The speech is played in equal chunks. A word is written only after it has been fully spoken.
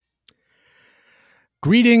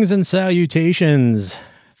Greetings and salutations,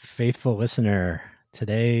 faithful listener.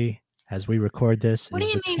 Today, as we record this, What do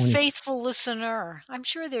is you the mean, 20. faithful listener? I'm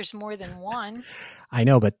sure there's more than one. I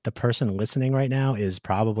know, but the person listening right now is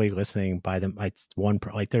probably listening by them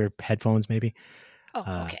like their headphones, maybe.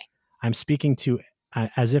 Oh, okay. I'm speaking to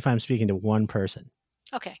as if I'm speaking to one person,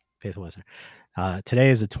 Okay. faithful listener. Today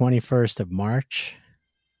is the 21st of March,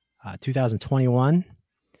 2021.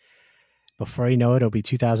 Before you know it, it'll be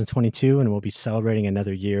 2022, and we'll be celebrating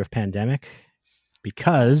another year of pandemic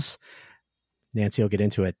because Nancy will get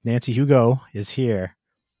into it. Nancy Hugo is here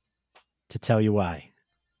to tell you why.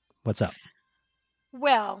 What's up?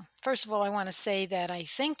 Well, first of all, I want to say that I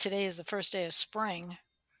think today is the first day of spring.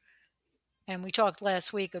 And we talked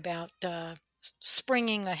last week about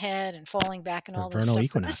springing ahead and falling back and The all this vernal stuff. But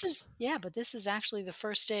equinox. this is actually the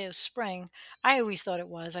first day of spring. I always thought it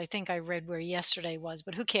was. I think I read where yesterday was,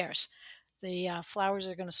 but who cares? The flowers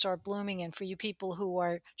are going to start blooming. And for you people who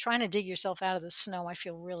are trying to dig yourself out of the snow, I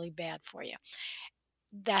feel really bad for you.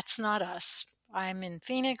 That's not us. I'm in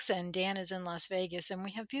Phoenix and Dan is in Las Vegas, and we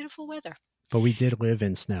have beautiful weather. But we did live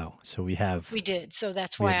in snow, so we We did. So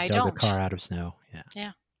that's we why have I dug a don't. car out of snow. Yeah.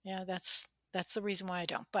 Yeah. Yeah, that's the reason why I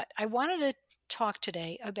don't. But I wanted to talk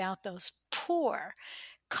today about those poor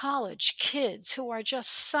college kids who are just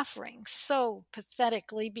suffering so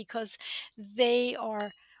pathetically because they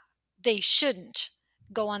shouldn't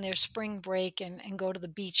go on their spring break and go to the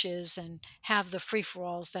beaches and have the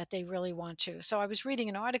free-for-alls that they really want to. So I was reading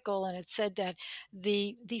an article and it said that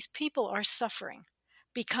these people are suffering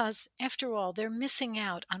because after all they're missing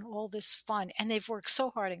out on all this fun and they've worked so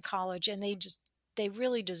hard in college and they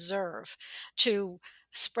really deserve to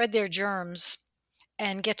spread their germs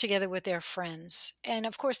and get together with their friends. And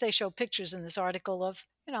of course they show pictures in this article of,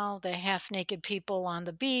 the half naked people on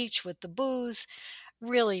the beach with the booze.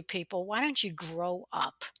 Really, people, why don't you grow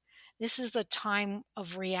up? This is the time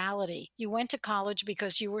of reality. You went to college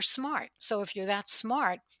because you were smart. So if you're that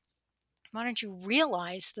smart, why don't you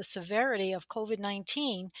realize the severity of COVID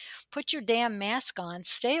 19? Put your damn mask on,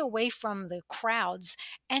 stay away from the crowds,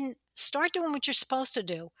 and start doing what you're supposed to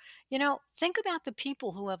do. Think about the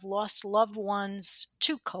people who have lost loved ones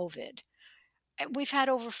to COVID. We've had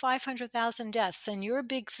over 500,000 deaths, and your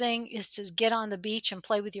big thing is to get on the beach and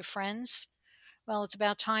play with your friends. Well, it's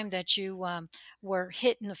about time that you were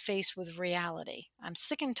hit in the face with reality. I'm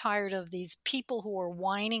sick and tired of these people who are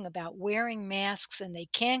whining about wearing masks and they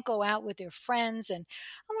can't go out with their friends. And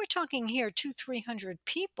we're talking here 300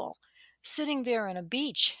 people sitting there on a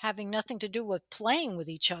beach having nothing to do with playing with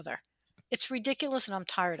each other. It's ridiculous and I'm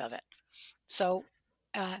tired of it. So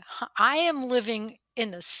I am living in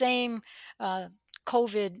the same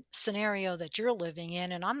COVID scenario that you're living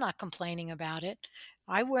in, and I'm not complaining about it.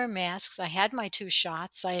 I wear masks. I had my 2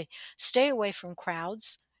 shots. I stay away from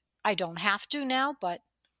crowds. I don't have to now, but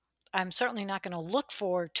I'm certainly not going to look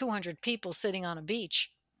for 200 people sitting on a beach.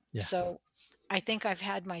 Yeah. So I think I've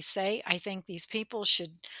had my say. I think these people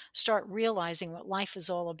should start realizing what life is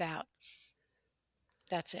all about.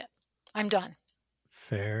 That's it. I'm done.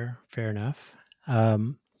 Fair enough.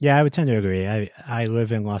 Yeah, I would tend to agree. I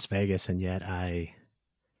live in Las Vegas, and yet I've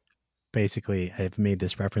made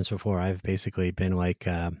this reference before. I've basically been like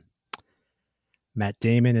Matt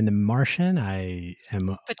Damon in The Martian. I am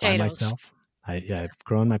by Potatoes. myself. I've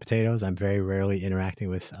grown my potatoes. I'm very rarely interacting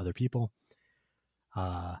with other people.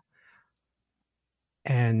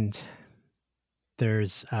 And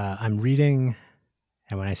there's I'm reading,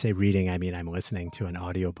 and when I say reading, I mean I'm listening to an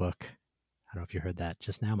audiobook. I don't know if you heard that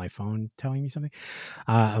just now, my phone telling me something.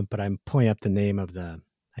 But I'm pulling up the name of I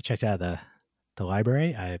checked out the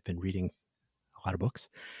library. I've been reading a lot of books.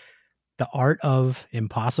 The Art of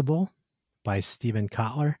Impossible by Steven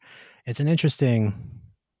Kotler. It's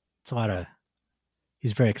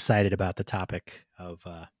he's very excited about the topic of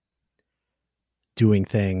doing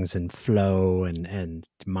things and flow and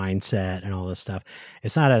mindset and all this stuff.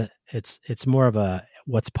 It's more of a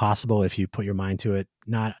what's possible if you put your mind to it,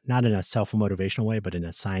 not in a self-motivational way, but in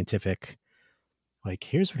a scientific, like,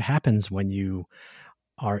 here's what happens when you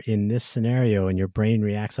are in this scenario and your brain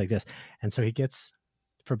reacts like this. And so he gets,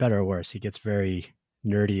 for better or worse, he gets very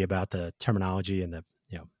nerdy about the terminology and the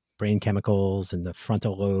brain chemicals and the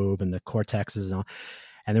frontal lobe and the cortexes and all.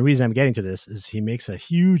 And the reason I'm getting to this is he makes a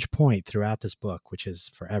huge point throughout this book, which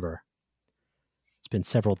is forever. It's been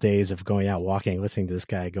several days of going out walking, listening to this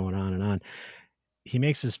guy going on and on. He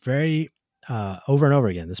makes this very over and over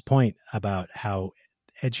again, this point about how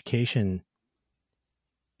education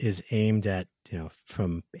is aimed at,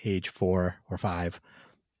 from age 4 or 5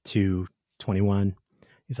 to 21.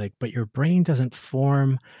 He's like, but your brain doesn't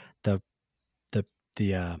form the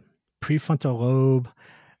prefrontal lobe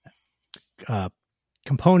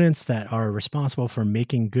components that are responsible for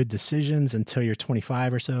making good decisions until you're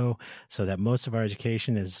 25 or so that most of our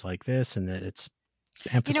education is like this and that it's If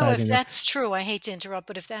emphasizing this. that's true, I hate to interrupt,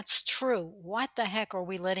 but if that's true, what the heck are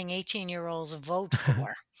we letting 18-year-olds vote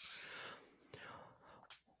for?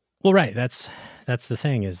 Well, right. That's the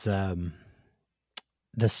thing is the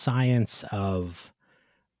science of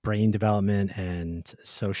brain development and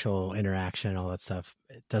social interaction, all that stuff.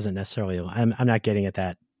 It doesn't necessarily. I'm not getting at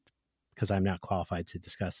that because I'm not qualified to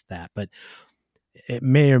discuss that, but it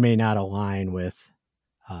may or may not align with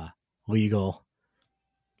legal,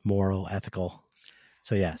 moral, ethical.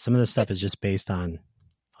 So yeah, some of this But stuff is just based on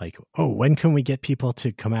like, oh, when can we get people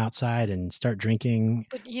to come outside and start drinking,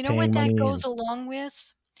 but you know paying what that money, goes and along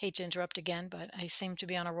with? Hate to interrupt again, but I seem to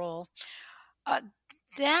be on a roll. Uh,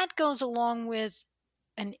 that goes along with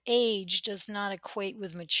an age does not equate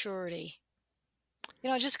with maturity.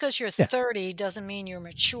 Just because you're yeah, 30 doesn't mean you're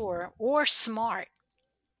mature or smart.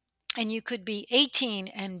 And you could be 18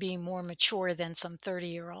 and be more mature than some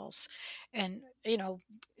 30-year-olds. And,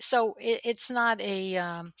 so it's not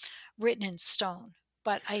a written in stone.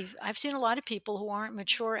 But I've seen a lot of people who aren't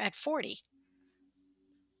mature at 40.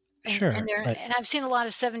 And, and sure, they're and I've seen a lot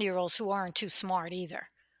of 70-year-olds who aren't too smart either.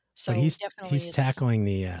 but So definitely he's it's tackling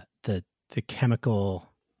the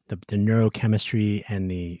chemical, the neurochemistry and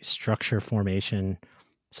the structure formation,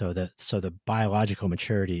 so the biological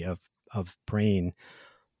maturity of brain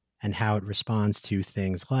and how it responds to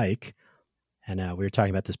things like, and we were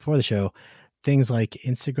talking about this before the show, things like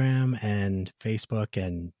Instagram and Facebook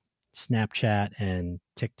and Snapchat and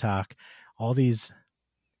TikTok, all these,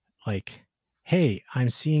 like, hey, I'm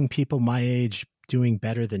seeing people my age doing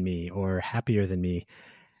better than me or happier than me.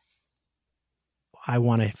 I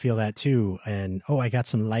want to feel that too. And oh, I got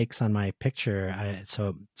some likes on my picture.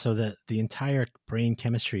 So the entire brain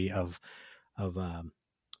chemistry of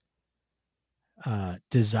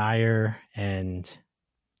desire and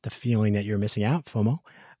the feeling that you're missing out, FOMO,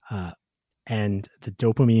 uh, and the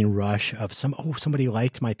dopamine rush of somebody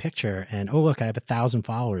liked my picture, and oh look, I have 1,000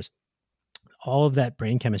 followers. All of that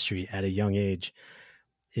brain chemistry at a young age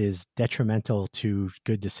is detrimental to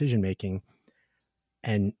good decision making.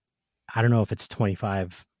 And I don't know if it's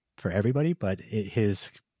 25 for everybody, but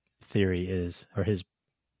his theory is, or his,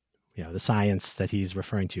 the science that he's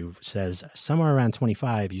referring to says somewhere around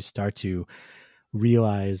 25, you start to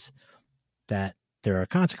realize that there are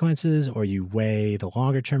consequences, or you weigh the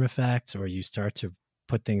longer term effects, or you start to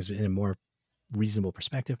put things in a more reasonable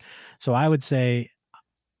perspective. So I would say,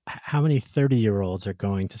 how many 30-year-olds are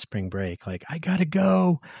going to spring break? Like, I got to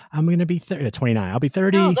go. I'm going to be 29. I'll be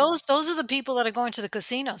no, 30. those are the people that are going to the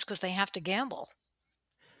casinos because they have to gamble.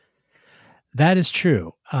 That is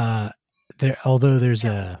true. Although there's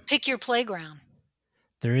Pick your playground.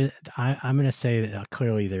 there is, I'm going to say that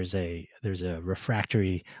clearly there's a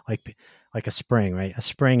refractory, like a spring, right? A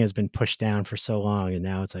spring has been pushed down for so long, and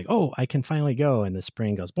now it's like, oh, I can finally go, and the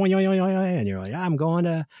spring goes boing, yoing, yoing, yoing, and you're like, I'm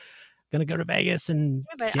gonna go to Vegas and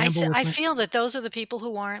Yeah, but gamble with I my. feel that those are the people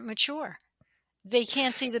who aren't mature. They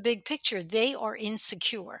can't see the big picture. They are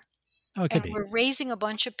insecure. Oh, it could And be we're raising a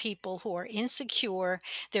bunch of people who are insecure.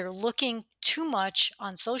 They're looking too much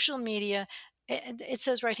on social media. And it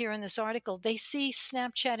says right here in this article, they see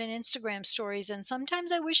Snapchat and Instagram stories, and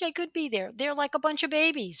sometimes I wish I could be there. They're like a bunch of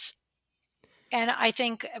babies. And I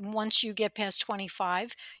think once you get past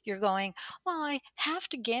 25, you're going, well, I have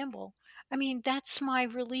to gamble. I mean, that's my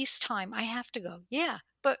release time. I have to go. Yeah,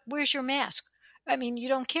 but where's your mask? I mean, you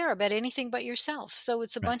don't care about anything but yourself. So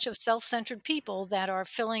it's a right. bunch of self centered people that are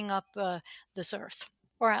filling up this earth,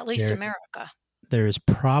 or at least There America. there is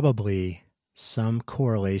probably some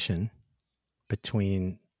correlation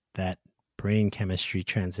between that brain chemistry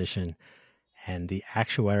transition and the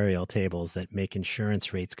actuarial tables that make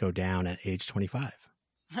insurance rates go down at age 25.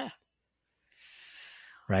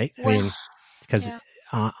 Right? I Well, mean, because yeah.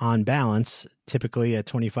 on balance, typically a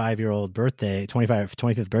 25-year-old birthday,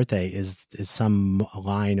 25th birthday is some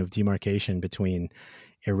line of demarcation between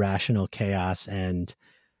irrational chaos and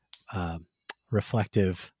uh,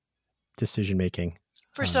 reflective decision making.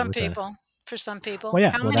 For some With a people, for some people, Well,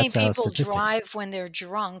 yeah, how well, many that's people statistics. drive when they're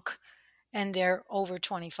drunk and they're over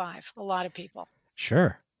 25? A lot of people.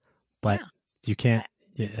 Sure, but Yeah. you can't.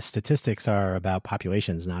 Yeah, statistics are about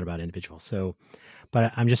populations, not about individuals. So,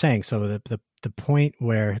 but I'm just saying. So the point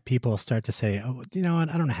where people start to say, "Oh, you know what?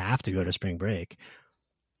 I don't have to go to spring break."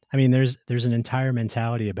 I mean, there's an entire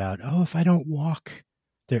mentality about, oh, if I don't walk,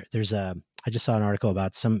 there's a. I just saw an article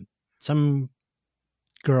about some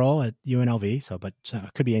girl at UNLV. So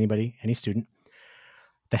it could be anybody, any student.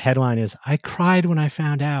 The headline is, "I cried when I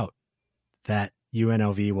found out that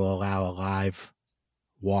UNLV will allow a live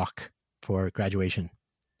walk for graduation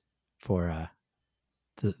for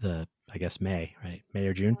the I guess May, right? May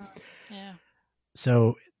or June. Yeah.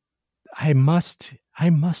 So I must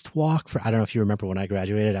walk for, I don't know if you remember when I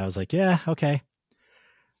graduated, I was like, yeah, okay.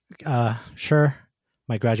 Sure.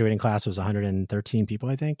 My graduating class was 113 people,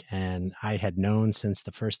 I think, and I had known since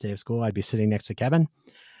the first day of school I'd be sitting next to Kevin.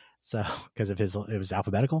 So, because of his, it was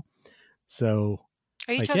alphabetical. So,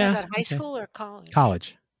 Are you like, talking yeah, about high okay. school or college?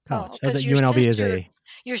 College, Oh, college. The because UNLV is a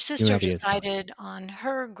your sister UNLV is college. decided on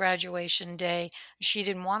her graduation day she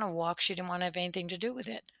didn't want to walk, she didn't want to have anything to do with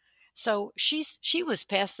it. So she was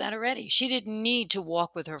past that already. She didn't need to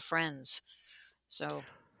walk with her friends. So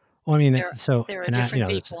Well, I mean, there so, there are and different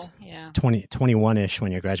this is people. Yeah. 21 ish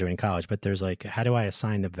when you're graduating college, but there's like, how do I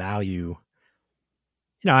assign the value?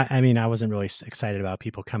 I mean, I wasn't really excited about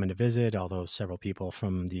people coming to visit, although several people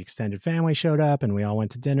from the extended family showed up and we all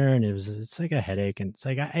went to dinner, and it's like a headache. And it's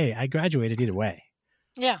like, hey, I graduated either way.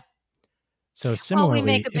 Yeah. So Well, we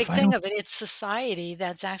make similarly, a if big I thing don't, of it. It's society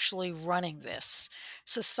that's actually running this.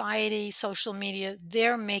 Society, social media,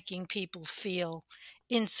 they're making people feel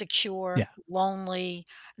insecure, yeah, lonely,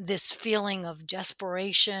 this feeling of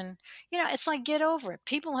desperation. It's like get over it.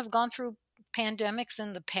 People have gone through pandemics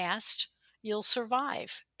in the past. You'll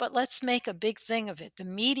survive. But let's make a big thing of it. The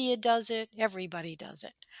media does it, everybody does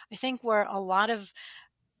it. I think where a lot of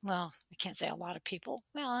well, I can't say a lot of people.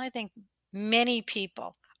 Well, I think many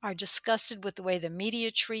people are disgusted with the way the media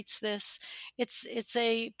treats this. It's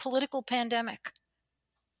a political pandemic.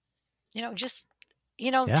 Just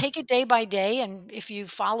yeah, take it day by day, and if you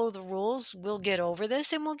follow the rules, we'll get over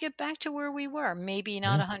this and we'll get back to where we were. Maybe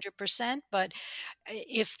not yeah, 100%, but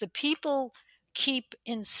if the people keep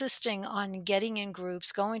insisting on getting in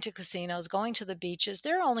groups, going to casinos, going to the beaches,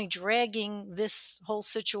 they're only dragging this whole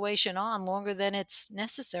situation on longer than it's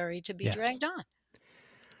necessary to be yes. dragged on.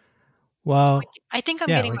 Well, I think I'm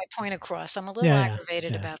yeah, getting like, my point across. I'm a little yeah, yeah,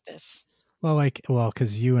 aggravated yeah. about this.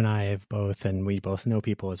 Because you and I have both, and we both know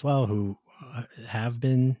people as well who have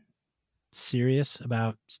been serious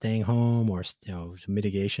about staying home or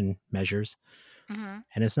mitigation measures, Mhm.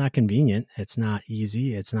 and it's not convenient. It's not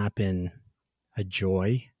easy. It's not been a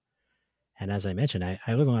joy. And as I mentioned, I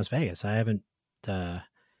live in Las Vegas. I haven't.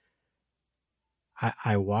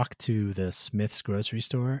 I walked to the Smith's grocery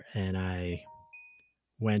store and I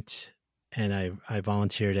went and I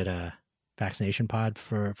volunteered at a vaccination pod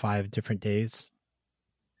for 5 different days.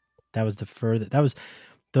 That was the further. That was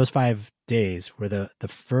those 5 days were the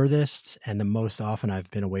furthest and the most often I've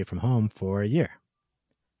been away from home for a year.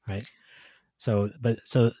 Right. So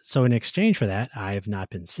in exchange for that, I have not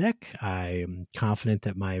been sick. I'm confident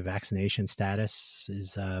that my vaccination status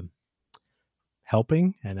is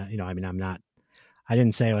helping, and I mean, I'm not. I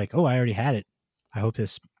didn't say like, oh, I already had it. I hope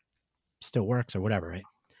this still works or whatever, right?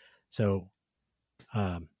 So,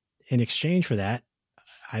 um, in exchange for that,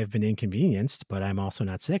 I've been inconvenienced, but I'm also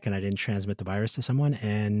not sick, and I didn't transmit the virus to someone.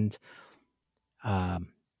 And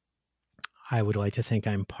um, I would like to think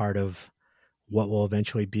I'm part of what will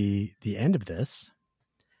eventually be the end of this.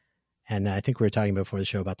 And I think we were talking before the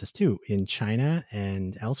show about this too. In China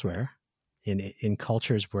and elsewhere, in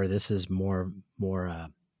cultures where this is more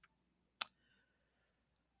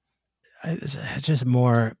it's just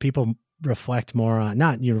more people reflect more on,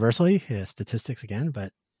 not universally, statistics again,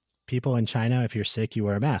 but people in China, if you're sick, you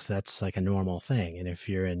wear a mask. That's like a normal thing. And if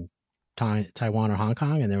you're in Taiwan or Hong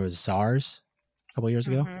Kong and there was SARS a couple of years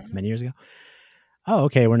ago, Mhm. many years ago, oh,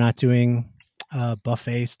 okay, we're not doing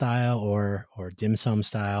buffet style or dim sum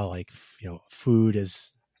style. Like food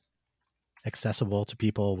is accessible to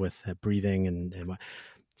people with breathing and what.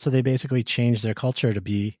 So they basically changed their culture to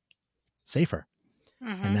be safer,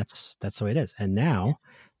 and Mhm. that's the way it is. And now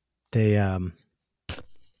they and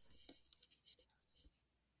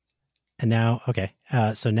now okay,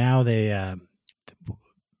 so now they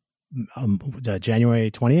January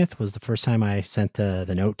 20th was the first time I sent the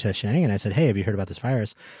note to Shang, and I said, hey, have you heard about this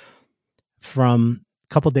virus? From a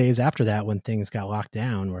couple days after that, when things got locked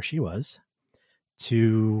down where she was,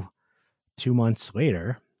 to 2 months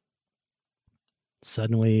later,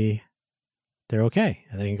 suddenly they're okay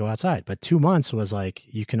and they can go outside. But 2 months was like,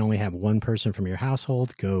 you can only have one person from your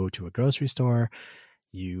household go to a grocery store.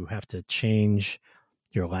 You have to change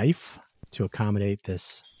your life to accommodate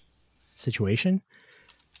this situation.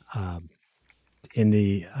 Um, in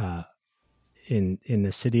the in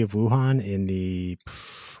the city of Wuhan, in the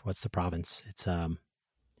what's the province? It's I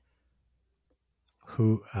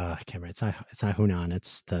can't remember. It's not Hunan.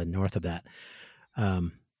 It's the north of that.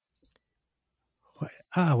 Um,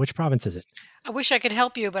 which province is it? I wish I could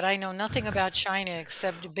help you, but I know nothing about China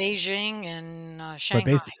except Beijing and But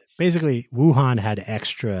Shanghai. basically Wuhan had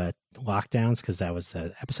extra lockdowns because that was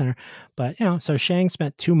the epicenter. But so Shang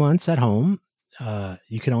spent 2 months at home.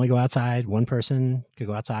 You could only go outside. One person could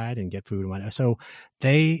go outside and get food and whatnot. So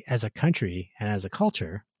they, as a country and as a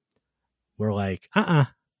culture, were like,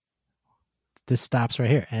 this stops right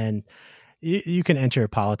here. And you can enter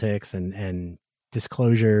politics and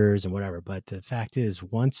disclosures and whatever. But the fact is,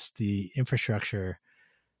 once the infrastructure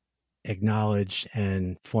acknowledged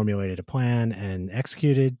and formulated a plan and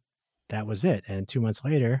executed, that was it. And 2 months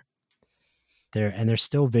later, they're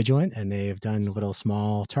still vigilant, and they've done little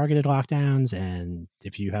small targeted lockdowns. And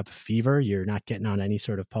if you have a fever, you're not getting on any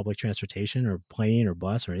sort of public transportation or plane or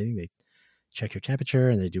bus or anything. They check your temperature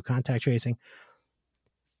and they do contact tracing.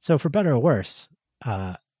 So for better or worse,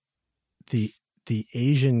 the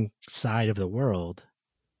Asian side of the world,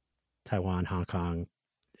 Taiwan, Hong Kong,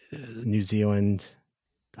 New Zealand,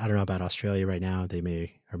 I don't know about Australia right now. They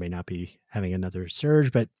may or may not be having another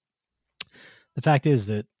surge, but the fact is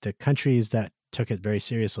that the countries that took it very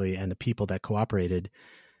seriously and the people that cooperated,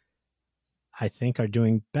 I think, are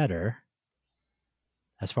doing better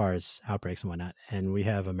as far as outbreaks and whatnot. And we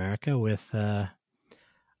have America with, I'm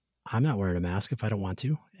not wearing a mask if I don't want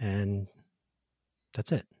to, and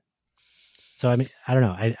that's it. So, I mean, I don't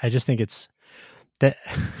know. I just think it's that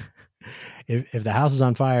if the house is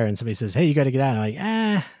on fire and somebody says, hey, you got to get out, I'm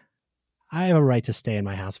like, I have a right to stay in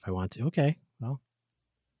my house if I want to. Okay, well,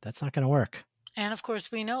 that's not going to work. And of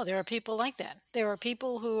course, we know there are people like that. There are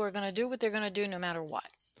people who are going to do what they're going to do no matter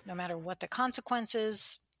what the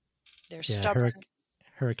consequences. They're stubborn.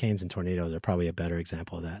 Hurricanes and tornadoes are probably a better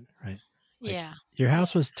example of that, right? Like, yeah. Your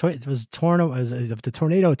house was torn. The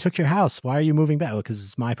tornado took your house. Why are you moving back? Well, because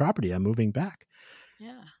it's my property. I'm moving back.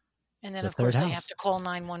 Yeah. And then, of course, they have to call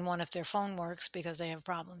 911 if their phone works because they have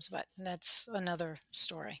problems. But that's another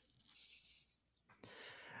story.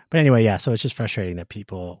 But anyway, yeah. So it's just frustrating that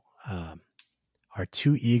people are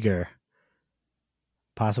too eager,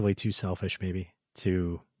 possibly too selfish, maybe,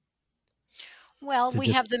 to... Well, we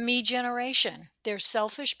have the me generation. They're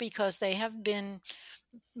selfish because they have been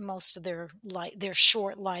most of their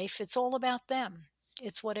short life. It's all about them.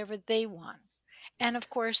 It's whatever they want. And of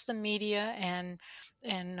course, the media and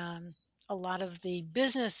a lot of the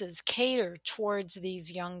businesses cater towards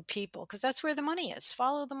these young people because that's where the money is.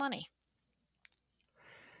 Follow the money.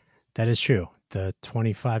 That is true. The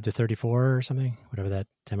 25 to 34 or something, whatever that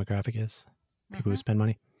demographic is, people who spend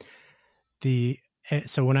money.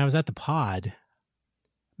 So when I was at the pod,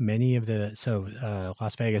 many of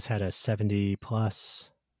Las Vegas had a 70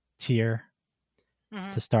 plus tier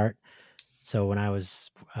to start. So when I was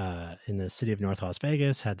in the city of North Las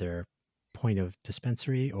Vegas, had their point of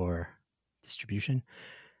dispensary or distribution.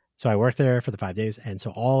 So I worked there for the 5 days. And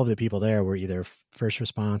so all of the people there were either first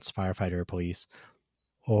response, firefighter, police,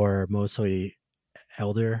 or mostly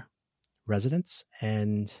elder residents.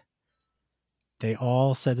 And they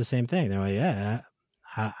all said the same thing. They're like, yeah,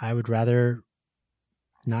 I would rather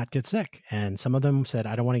not get sick. And some of them said,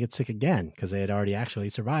 I don't want to get sick again because they had already actually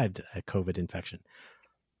survived a COVID infection.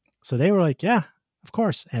 So they were like, yeah, of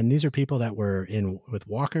course. And these are people that were with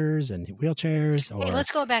walkers and wheelchairs. Hey,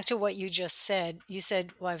 let's go back to what you just said. You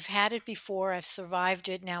said, well, I've had it before. I've survived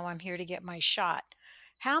it. Now I'm here to get my shot.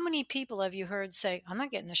 How many people have you heard say, I'm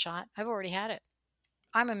not getting the shot. I've already had it.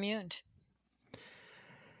 I'm immune.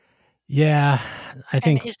 Yeah, I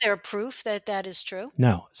think. And is there proof that that is true?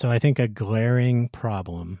 No. So I think a glaring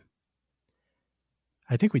problem.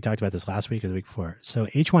 I think we talked about this last week or the week before. So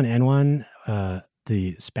H1N1,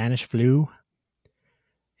 the Spanish flu,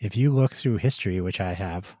 if you look through history, which I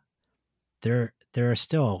have, there are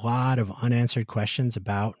still a lot of unanswered questions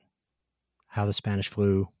about how the Spanish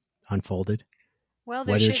flu unfolded. Well,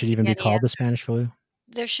 whether it should even be called the Spanish flu.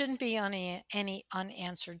 There shouldn't be any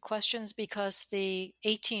unanswered questions because the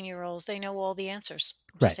 18-year-olds, they know all the answers.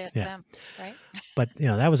 Just ask them, right? But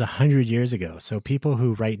that was 100 years ago. So people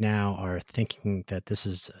who right now are thinking that this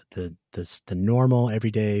is the normal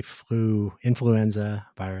everyday influenza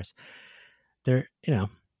virus, they're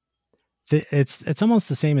it's almost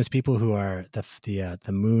the same as people who are the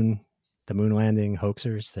moon landing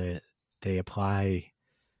hoaxers. They apply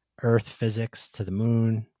Earth physics to the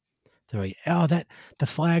moon. They're like, oh, that the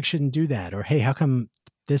flag shouldn't do that, or hey, how come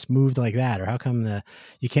this moved like that, or how come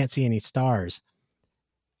you can't see any stars?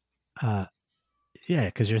 Yeah,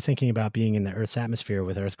 because you're thinking about being in the Earth's atmosphere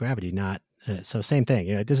with Earth gravity, not so same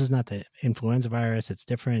thing. This is not the influenza virus; it's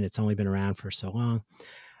different. It's only been around for so long.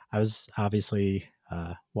 I was obviously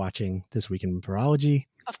watching This Week in Virology.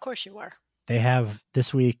 Of course, you were. They have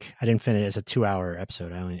this week. I didn't finish. It's a 2-hour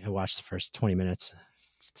episode. I watched the first 20 minutes.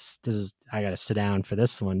 I got to sit down for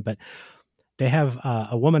this one, but they have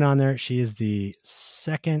a woman on there. She is the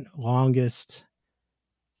second longest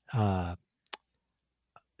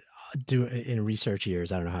do in research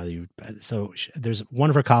years. I don't know how you. So there's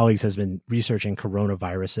one of her colleagues has been researching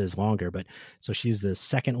coronaviruses longer, but so she's the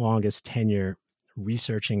second longest tenure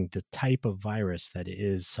researching the type of virus that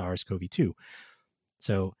is SARS-CoV-2.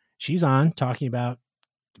 So she's on talking about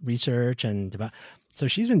research and about. So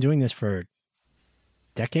she's been doing this for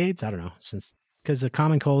decades. I don't know, since, because the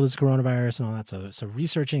common cold is coronavirus and all that. So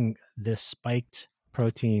researching this spiked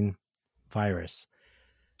protein virus,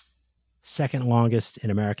 second longest in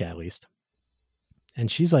America at least. And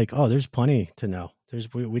she's like, "Oh, there's plenty to know.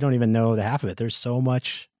 We don't even know the half of it. There's so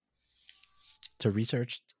much to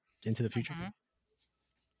research into the future,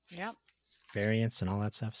 Yep. variants and all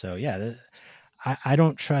that stuff." So yeah, I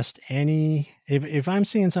don't trust any. If I'm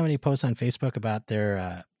seeing somebody post on Facebook about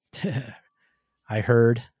their, I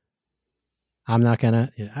heard, I'm not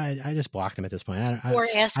gonna. I just block them at this point. Or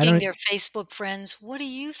I asking don't. their Facebook friends, "What do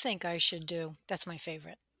you think I should do?" That's my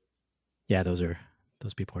favorite. Yeah, those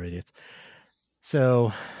people are idiots.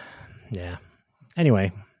 So, yeah.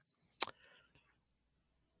 Anyway,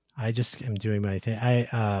 I just am doing my thing.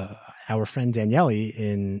 Our friend Daniele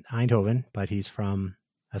in Eindhoven, but he's from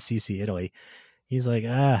Assisi, Italy. He's like,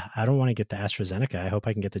 I don't want to get the AstraZeneca. I hope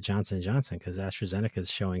I can get the Johnson & Johnson because AstraZeneca is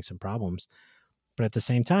showing some problems. But at the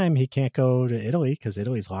same time, he can't go to Italy because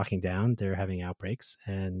Italy's locking down. They're having outbreaks,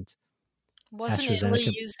 and Wasn't Italy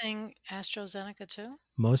AstraZeneca. using AstraZeneca too?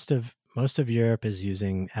 Most of Europe is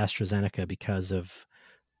using AstraZeneca because of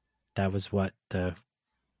that was what the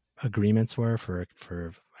agreements were for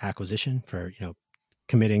acquisition, for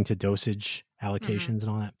committing to dosage allocations and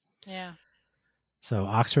all that. Yeah. So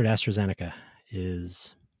Oxford AstraZeneca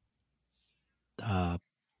is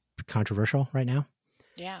controversial right now.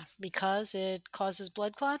 Yeah, because it causes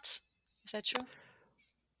blood clots. Is that true?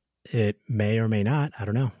 It may or may not. I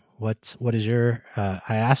don't know. What is your? I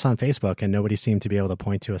asked on Facebook, and nobody seemed to be able to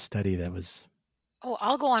point to a study that was. Oh,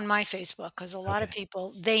 I'll go on my Facebook because a lot of Okay.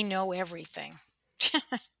 people, they know everything.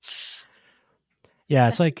 Yeah,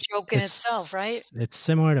 That's it's a like joke in itself, right? It's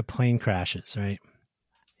similar to plane crashes, right?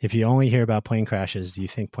 If you only hear about plane crashes, do you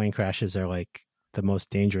think plane crashes are like the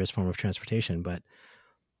most dangerous form of transportation? But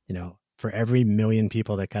for every million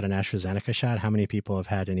people that got an AstraZeneca shot, how many people have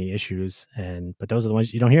had any issues? But those are the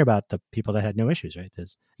ones you don't hear about, the people that had no issues, right?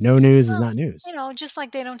 There's no news is Well, not news. just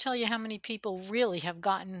like they don't tell you how many people really have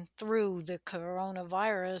gotten through the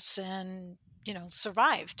coronavirus and,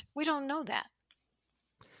 survived. We don't know that.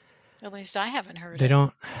 At least I haven't heard They it.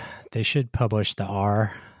 don't. They should publish the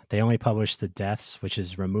R. They only publish the deaths, which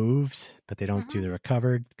is removed, but they don't do the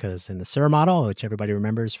recovered, because in the SIR model, which everybody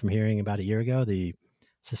remembers from hearing about a year ago, the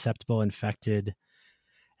susceptible, infected,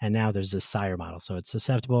 and now there's this SIRE model. So it's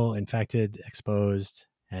susceptible, infected, exposed,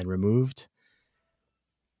 and removed.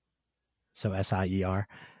 So SIER.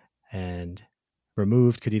 And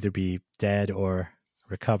removed could either be dead or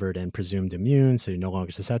recovered and presumed immune, so you're no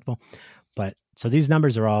longer susceptible. But so these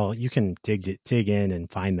numbers are all, you can dig in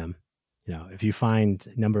and find them. If you find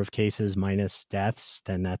number of cases minus deaths,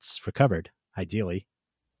 then that's recovered, ideally,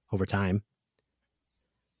 over time.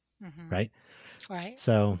 Right? Right.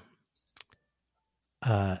 So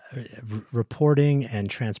reporting and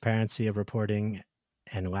transparency of reporting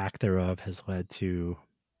and lack thereof has led to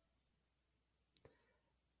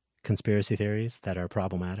conspiracy theories that are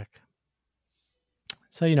problematic.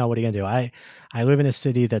 So, what are you going to do? I live in a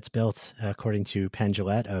city that's built, according to Penn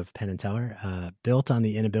Jillette of Penn and Teller, built on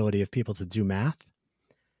the inability of people to do math.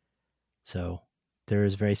 So there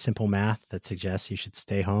is very simple math that suggests you should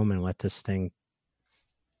stay home and let this thing,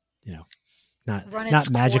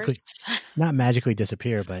 not magically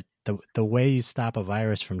disappear. But the way you stop a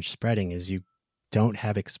virus from spreading is you don't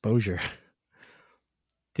have exposure.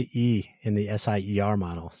 The E in the SIER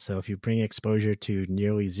model. So if you bring exposure to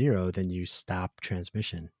nearly zero, then you stop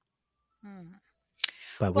transmission.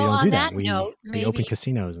 But we don't do that. We open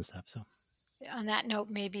casinos and stuff. So on that note,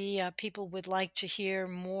 maybe people would like to hear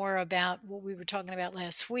more about what we were talking about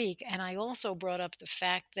last week. And I also brought up the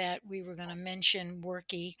fact that we were going to mention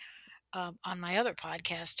Worky on my other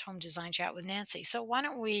podcast, Home Design Chat with Nancy. So why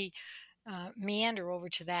don't we meander over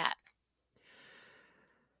to that?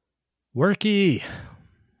 Worky.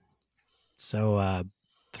 So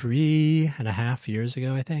 3.5 years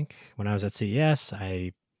ago, I think, when I was at CES,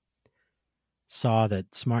 I saw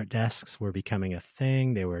that smart desks were becoming a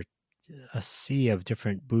thing. They were a sea of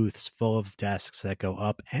different booths full of desks that go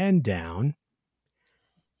up and down.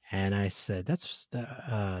 And I said, that's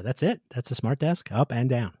it. That's a smart desk, up and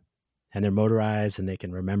down. And they're motorized and they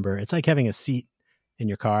can remember. It's like having a seat in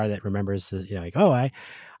your car that remembers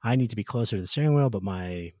I need to be closer to the steering wheel, but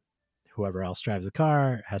my whoever else drives the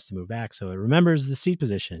car has to move back. So it remembers the seat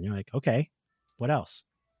position. You're like, okay, what else?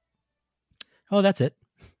 Oh, that's it.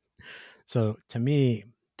 So to me,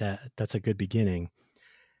 that's a good beginning.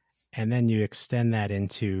 And then you extend that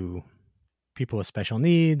into people with special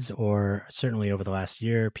needs, or certainly over the last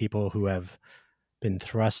year, people who have been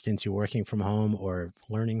thrust into working from home or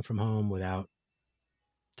learning from home without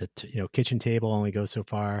the kitchen table only goes so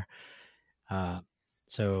far.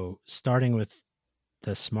 So starting with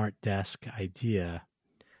the smart desk idea,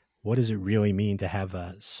 what does it really mean to have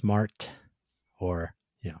a smart or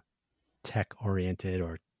tech oriented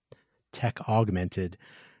or tech augmented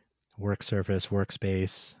work surface,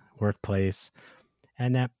 workspace, workplace?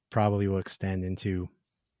 And that probably will extend into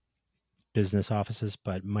business offices,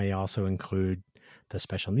 but may also include the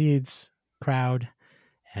special needs crowd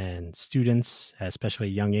and students, especially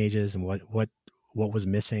young ages, and what was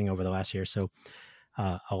missing over the last year. So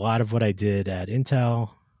a lot of what I did at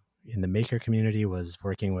Intel in the maker community was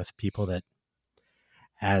working with people that,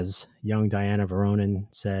 as young Diana Veronin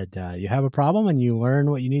said, you have a problem and you learn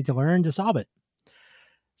what you need to learn to solve it.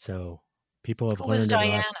 So people have Who was learned over the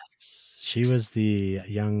Diana? last. She was the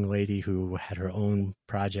young lady who had her own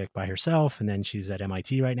project by herself, and then she's at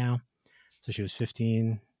MIT right now. So she was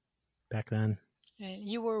 15 back then.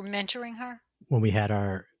 You were mentoring her? When we had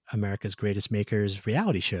our America's Greatest Makers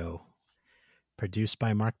reality show produced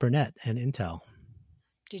by Mark Burnett and Intel.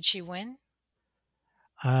 Did she win?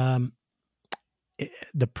 The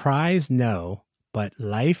prize, no, but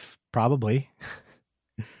life, probably.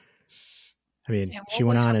 I mean, she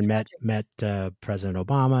went on and met President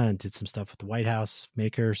Obama and did some stuff with the White House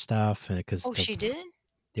maker stuff. Because she did?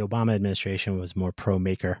 The Obama administration was more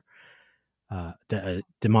pro-maker,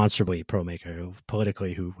 demonstrably pro-maker,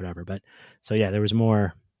 politically, whatever. But so, yeah, there was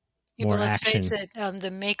more let's action. face it,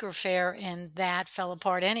 the Maker Faire and that fell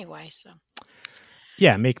apart anyway. So,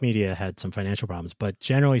 yeah, Make Media had some financial problems, but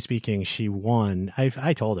generally speaking, she won.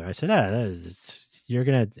 I told her, I said, you're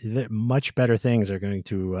going to, much better things are going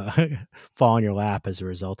to fall in your lap as a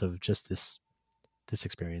result of just this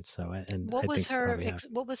experience. So, and what was her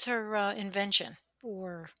invention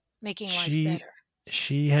or making life better?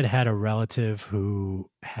 She had a relative who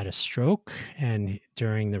had a stroke, and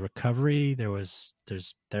during the recovery, there's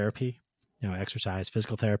therapy, exercise,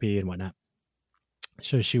 physical therapy, and whatnot.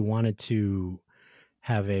 So she wanted to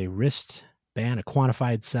have a wristband, a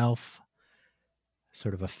quantified self,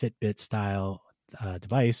 sort of a Fitbit style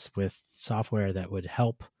device with software that would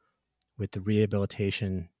help with the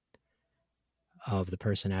rehabilitation of the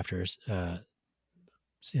person after,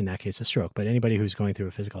 in that case, a stroke. But anybody who's going through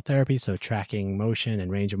a physical therapy, so tracking motion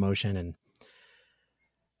and range of motion,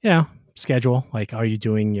 and schedule, like, are you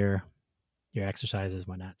doing your exercises,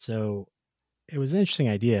 whatnot. So it was an interesting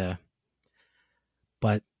idea,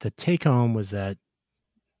 but the take home was that,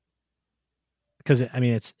 because I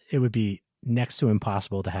mean, it would be next to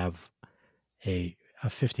impossible to have a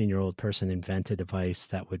 15-year-old person invent a device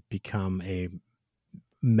that would become a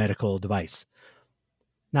medical device.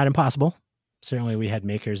 Not impossible. Certainly we had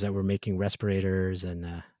makers that were making respirators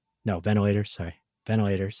and ventilators.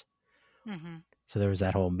 Mm-hmm. So there was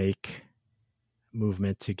that whole make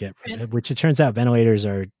movement to get, which it turns out ventilators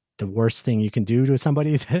are the worst thing you can do to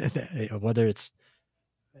somebody, whether it's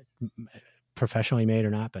professionally made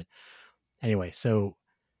or not. But anyway, so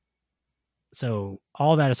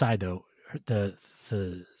all that aside, though, the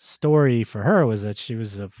story for her was that she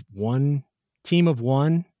was a team of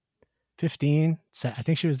 15. I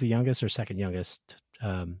think she was the youngest or second youngest.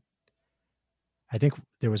 I think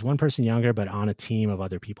there was one person younger, but on a team of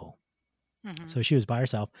other people. Mm-hmm. So she was by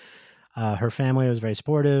herself. Her family was very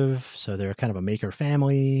supportive, so they're kind of a maker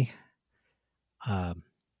family.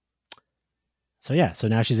 So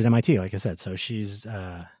now she's at MIT, like I said. So she's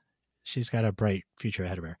got a bright future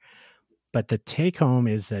ahead of her. But the take home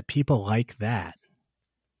is that people like that,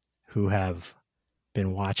 who have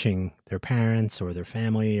been watching their parents or their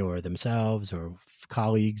family or themselves or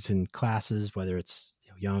colleagues in classes, whether it's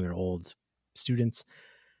young or old students,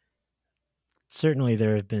 certainly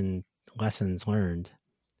there have been lessons learned.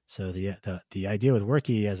 So the idea with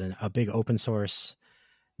Worky as a big open source,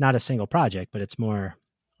 not a single project, but it's more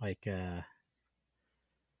like,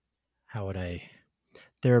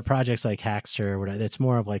 there are projects like Hackster, that's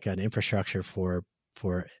more of like an infrastructure for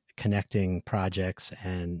connecting projects.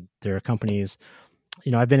 And there are companies,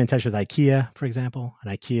 I've been in touch with IKEA, for example,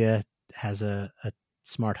 and IKEA has a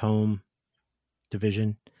smart home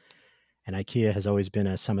division, and IKEA has always been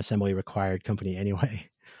a some assembly required company anyway.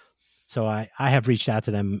 So I have reached out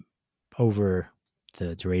to them over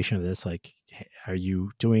the duration of this, like, hey, are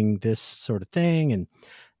you doing this sort of thing? And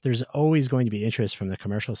there's always going to be interest from the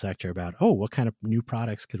commercial sector about, oh, what kind of new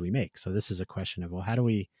products could we make? So this is a question of, well, how do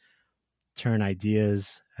we turn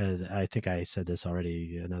ideas? I think I said this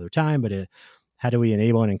already another time, but how do we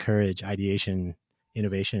enable and encourage ideation,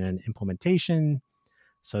 innovation, and implementation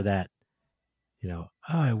so that, oh,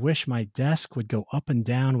 I wish my desk would go up and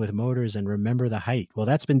down with motors and remember the height. Well,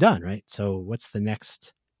 that's been done, right? So what's the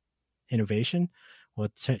next innovation? Well,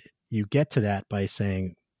 you get to that by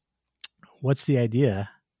saying, what's the idea?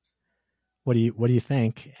 What do you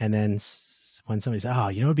think? And then when somebody says, oh,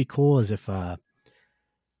 it'd be cool is if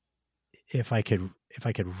I could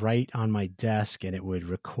write on my desk and it would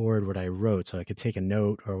record what I wrote, so I could take a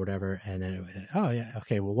note or whatever, and then oh yeah,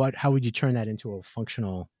 okay, well, how would you turn that into a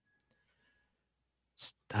functional,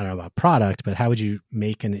 I don't know about product, but how would you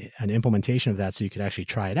make an implementation of that so you could actually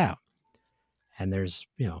try it out? And there's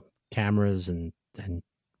cameras and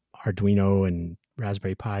Arduino and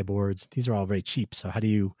Raspberry Pi boards. These are all very cheap. So how do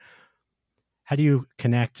you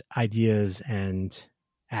connect ideas and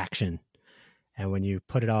action? And when you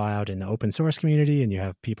put it all out in the open source community and you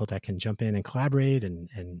have people that can jump in and collaborate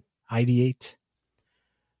and ideate,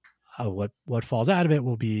 what falls out of it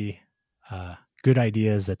will be good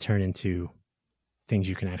ideas that turn into things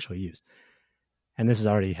you can actually use. And this has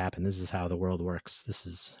already happened. This is how the world works. This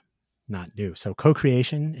is not new. So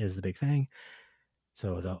co-creation is the big thing.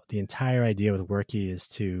 So the entire idea with Worky is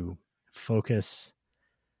to focus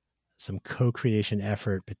some co-creation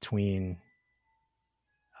effort between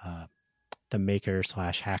the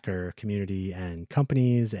maker/hacker community and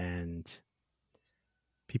companies and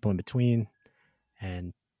people in between.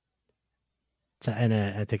 And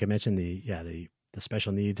I think I mentioned the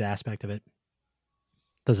special needs aspect of it.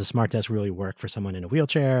 Does a smart desk really work for someone in a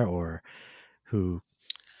wheelchair or who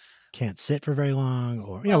can't sit for very long,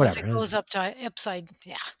 or whatever? If it goes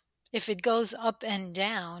if it goes up and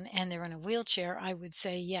down and they're in a wheelchair, I would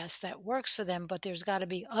say yes, that works for them. But there's got to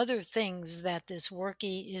be other things that this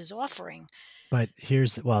Worky is offering. But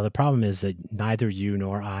the problem is that neither you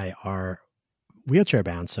nor I are wheelchair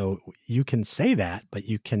bound. So you can say that, but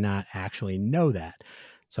you cannot actually know that.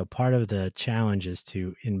 So part of the challenge is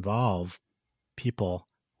to involve people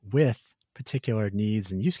with particular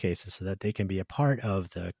needs and use cases so that they can be a part of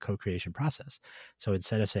the co-creation process. So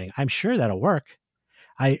instead of saying, I'm sure that'll work,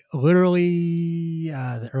 I literally,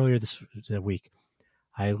 earlier this week,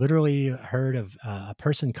 I literally heard of a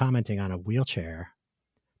person commenting on a wheelchair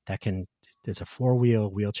it's a 4-wheel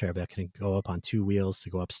wheelchair that can go up on 2 wheels to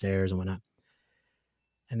go upstairs and whatnot.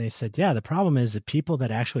 And they said, yeah, the problem is that people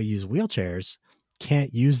that actually use wheelchairs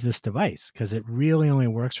can't use this device because it really only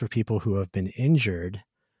works for people who have been injured,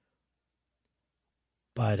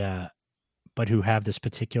 but who have this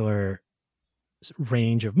particular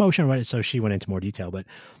range of motion. So she went into more detail, but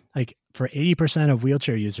like for 80% of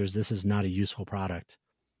wheelchair users, this is not a useful product.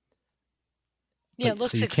 Yeah, it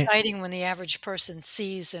looks exciting when the average person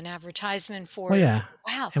sees an advertisement for it. Yeah.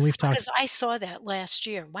 Wow. And we've talked, because I saw that last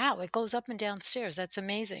year. Wow, it goes up and down stairs. That's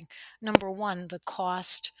amazing. Number one, the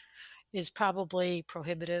cost is probably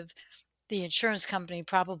prohibitive. The insurance company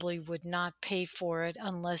probably would not pay for it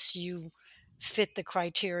unless you fit the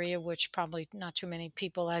criteria, which probably not too many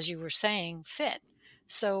people, as you were saying, fit.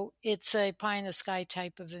 So it's a pie in the sky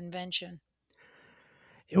type of invention.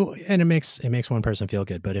 And it makes one person feel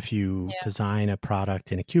good. But if you design a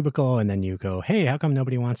product in a cubicle and then you go, hey, how come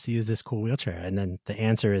nobody wants to use this cool wheelchair? And then the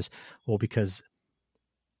answer is, well, because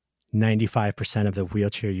 95% of the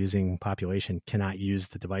wheelchair using population cannot use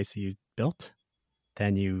the device that you built,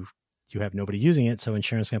 then you have nobody using it. So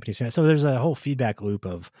insurance companies, so there's a whole feedback loop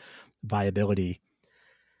of viability.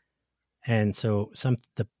 And so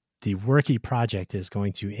the Worky project is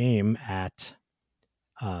going to aim at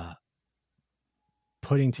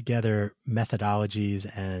putting together methodologies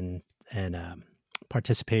and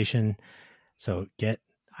participation. So get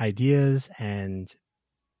ideas and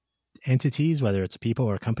entities, whether it's people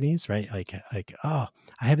or companies, right? Like, oh,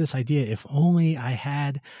 I have this idea. If only I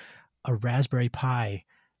had a Raspberry Pi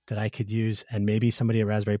that I could use, and maybe somebody at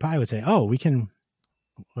Raspberry Pi would say, oh,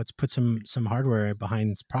 let's put some hardware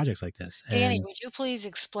behind projects like this. Danny, would you please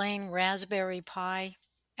explain Raspberry Pi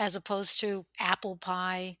as opposed to Apple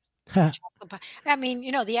Pie? Chocolate pie. I mean,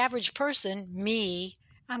 the average person, me,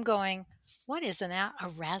 I'm going, what is a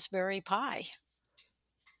Raspberry Pi?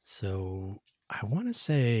 So I want to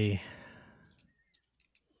say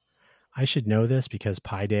I should know this because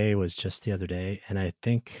Pi Day was just the other day, and I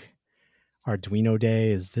think Arduino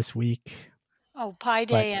Day is this week. Oh, Pi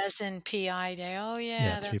Day as in PI Day. Oh,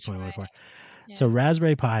 yeah, that's 3.14. Right. Yeah. So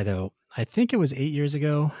Raspberry Pi, though, I think it was 8 years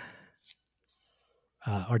ago.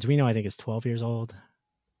 Arduino, I think, is 12 years old.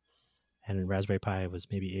 and Raspberry Pi was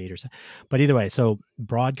maybe 8 or so. But either way, so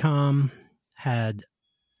Broadcom had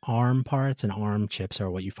ARM parts, and ARM chips are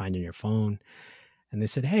what you find in your phone. And they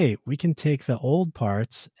said, hey, we can take the old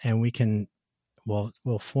parts and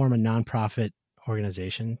we'll form a nonprofit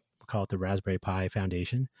organization. We'll call it the Raspberry Pi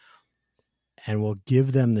Foundation. And we'll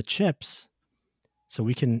give them the chips so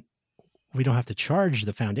we don't have to charge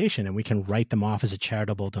the foundation, and we can write them off as a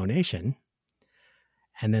charitable donation.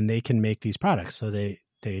 And then they can make these products. So they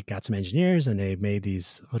got some engineers and they made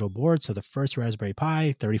these little boards. So the first Raspberry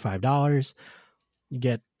Pi, $35. You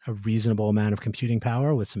get a reasonable amount of computing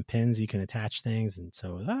power with some pins. You can attach things. And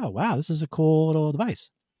so, oh, wow, this is a cool little device.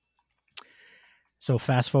 So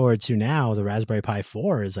fast forward to now, the Raspberry Pi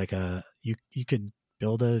 4 is like you could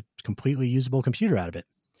build a completely usable computer out of it.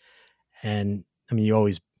 And I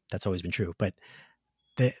mean, that's always been true, but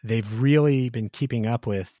they've really been keeping up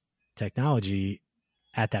with technology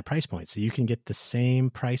at that price point. So you can get the same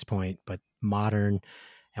price point, but modern.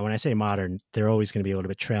 And when I say modern, they're always going to be a little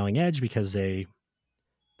bit trailing edge because they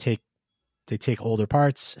take older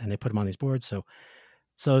parts and they put them on these boards.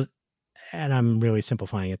 So, and I'm really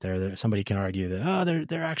simplifying it there. Somebody can argue that, oh,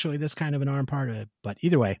 they're actually this kind of an ARM part of it. But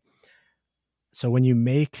either way, so when you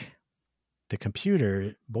make the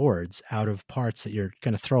computer boards out of parts that you're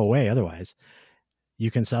going to throw away otherwise,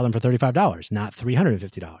 you can sell them for $35, not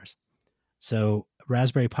 $350. So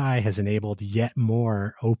Raspberry Pi has enabled yet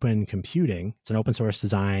more open computing. It's an open source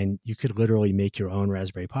design. You could literally make your own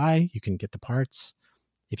Raspberry Pi. You can get the parts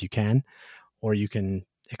if you can, or you can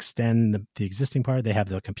extend the existing part. They have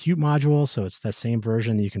the compute module, so it's the same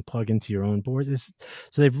version that you can plug into your own board.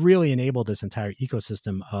 So they've really enabled this entire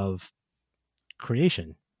ecosystem of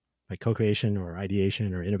creation, like co-creation or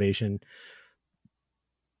ideation or innovation.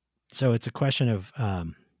 So it's a question of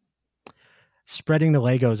spreading the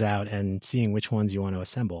Legos out and seeing which ones you want to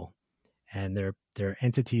assemble. And there are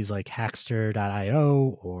entities like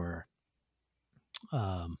Hackster.io or,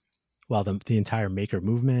 the entire Maker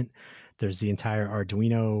movement. There's the entire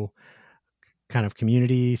Arduino kind of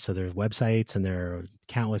community. So there's websites and there are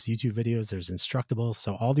countless YouTube videos. There's Instructables.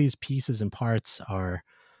 So all these pieces and parts are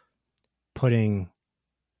putting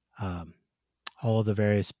all of the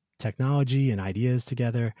various technology and ideas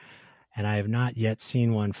together. And I have not yet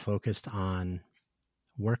seen one focused on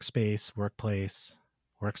workspace, workplace,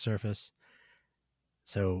 work surface.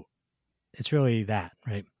 So it's really that,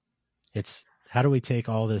 right? It's how do we take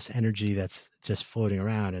all this energy that's just floating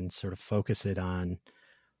around and sort of focus it on,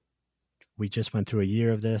 we just went through a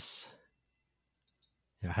year of this.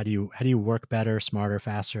 How do you work better, smarter,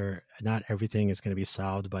 faster? Not everything is going to be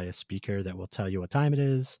solved by a speaker that will tell you what time it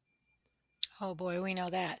is. Oh boy, we know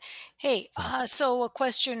that. Hey, so a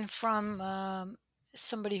question from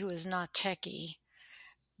somebody who is not techie.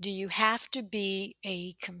 Do you have to be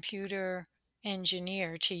a computer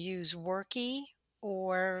engineer to use Worky,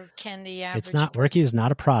 or can the It's average not, Worky is person?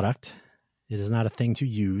 not a product. It is not a thing to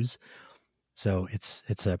use. So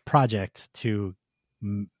it's a project to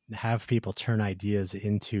have people turn ideas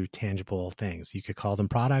into tangible things. You could call them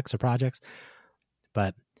products or projects,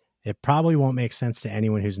 but it probably won't make sense to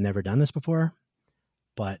anyone who's never done this before.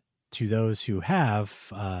 But to those who have,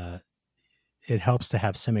 it helps to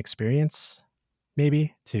have some experience,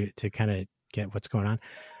 maybe to kind of get what's going on.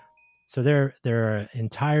 So there are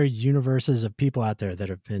entire universes of people out there that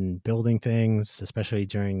have been building things, especially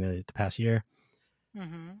during the past year.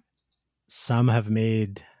 Mm-hmm. Some have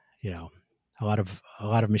made, a lot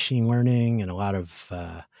of machine learning and a lot of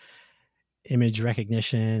image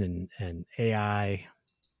recognition and AI.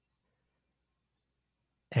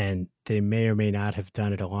 And they may or may not have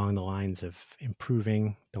done it along the lines of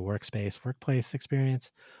improving the workplace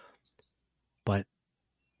experience. But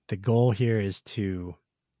the goal here is to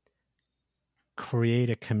create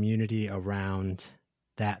a community around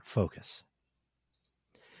that focus.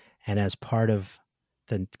 And as part of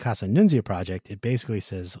the Casa Nunzia project, it basically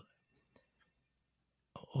says,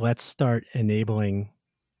 let's start enabling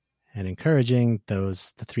and encouraging the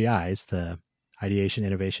 3 I's, the ideation,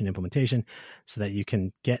 innovation, implementation, so that you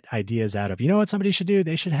can get ideas out of, what somebody should do?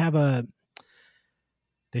 They should have a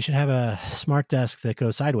smart desk that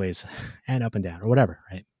goes sideways and up and down or whatever,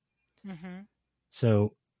 right? Mm-hmm.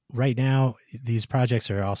 So right now, these projects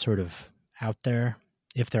are all sort of out there,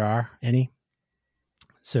 if there are any.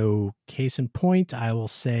 So case in point, I will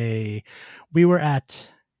say we were at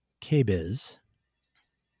KBIS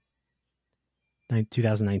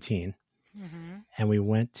 2019, Mm-hmm. and we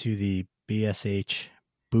went to the BSH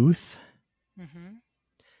booth, Mm-hmm.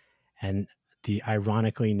 and the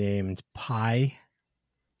ironically named Pi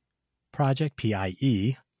project,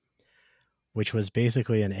 PIE, which was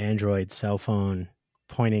basically an Android cell phone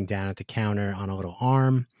pointing down at the counter on a little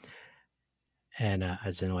arm. and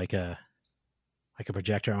as in like a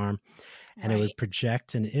projector arm, and it would Right.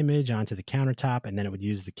 project an image onto the countertop, and then it would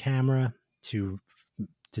use the camera to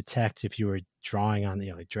detect if you were drawing on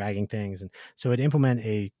like dragging things, and so it'd implement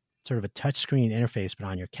a sort of a touch screen interface, but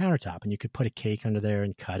on your countertop, and you could put a cake under there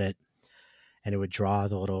and cut it, and it would draw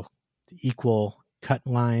the little equal cut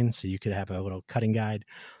lines, so you could have a little cutting guide,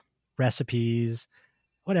 recipes,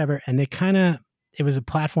 whatever. And it was a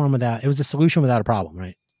platform it was a solution without a problem,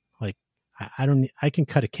 right? Like I can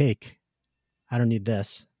cut a cake. I don't need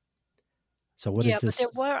this. So what Yeah, is but this? there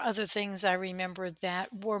were other things I remember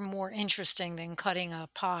that were more interesting than cutting a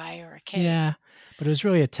pie or a cake. Yeah, but it was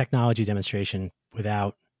really a technology demonstration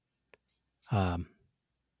um,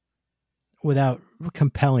 without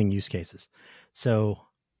compelling use cases. So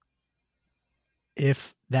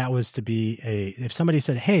if that was to be if somebody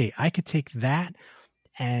said, "Hey, I could take that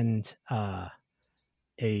and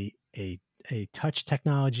a touch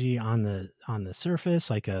technology on the surface,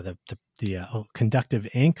 like the conductive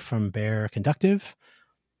ink from Bear Conductive,"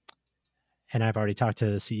 and I've already talked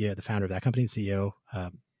to the CEO, the founder of that company, the CEO.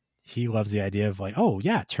 He loves the idea of like, oh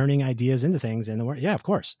yeah, turning ideas into things in the world. Yeah, of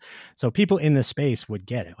course. So people in this space would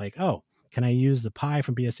get it. Like, oh, can I use the Pi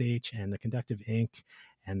from BSH and the conductive ink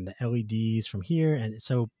and the LEDs from here? And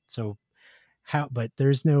so how? But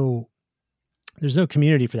there's no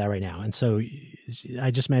community for that right now. And so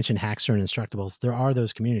I just mentioned Hackster and Instructables. There are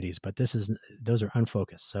those communities, but those are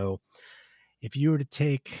unfocused. So if you were to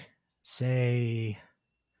take, say,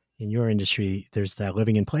 in your industry, there's that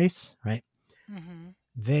Living in Place, right? Mm-hmm.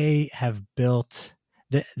 They have built,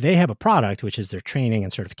 they have a product, which is their training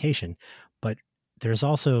and certification, but there's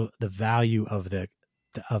also the value of the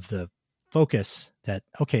focus that,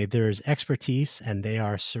 okay, there's expertise and they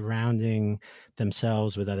are surrounding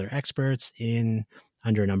themselves with other experts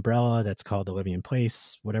under an umbrella that's called the Living in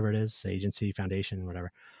Place, whatever it is, agency, foundation,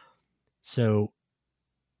 whatever. So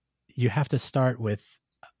you have to start with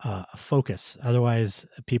a focus. Otherwise,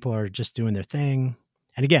 people are just doing their thing.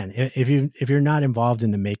 And again, if you're not involved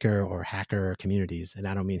in the maker or hacker communities, and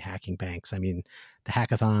I don't mean hacking banks, I mean the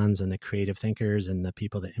hackathons and the creative thinkers and the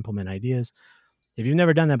people that implement ideas. If you've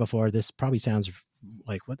never done that before, this probably sounds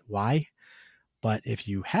like, what? Why? But if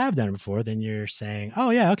you have done it before, then you're saying, oh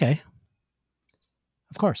yeah, okay,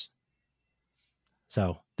 of course.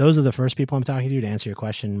 So those are the first people I'm talking to answer your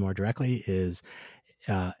question more directly. Is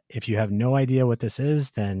if you have no idea what this is,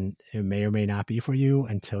 then it may or may not be for you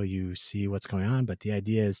until you see what's going on. But the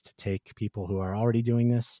idea is to take people who are already doing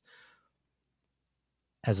this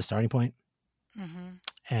as a starting point, Mm-hmm.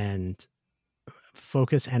 and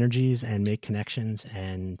focus energies and make connections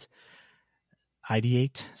and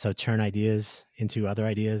ideate. So turn ideas into other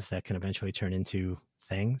ideas that can eventually turn into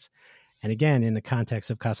things. And again, in the context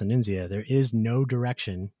of Casa Nunzia, there is no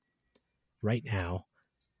direction right now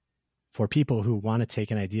for people who want to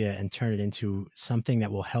take an idea and turn it into something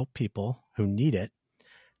that will help people who need it.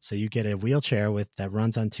 So you get a wheelchair that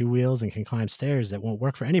runs on 2 wheels and can climb stairs that won't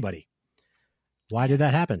work for anybody. Why did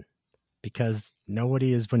that happen? Because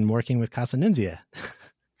nobody has been working with Casa Nunzia,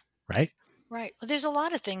 right? Right. Well, there's a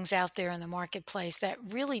lot of things out there in the marketplace that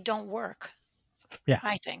really don't work. Yeah.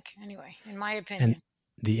 I think, anyway, in my And opinion.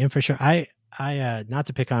 the infrastructure, I not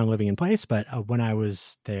to pick on Living in Place, but when I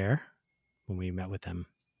was there, when we met with them,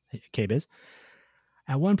 KBiz,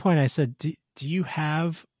 at one point I said, do you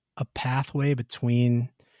have a pathway between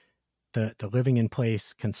the Living in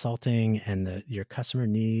Place consulting and your customer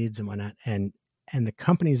needs and whatnot, and the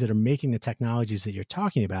companies that are making the technologies that you're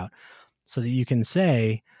talking about, so that you can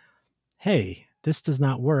say, hey, this does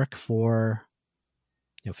not work for,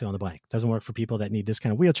 fill in the blank. It doesn't work for people that need this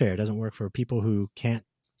kind of wheelchair. It doesn't work for people who can't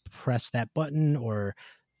press that button or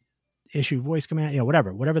issue voice command,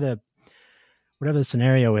 whatever the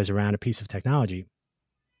scenario is around a piece of technology.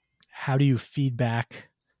 How do you feedback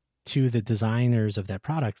to the designers of that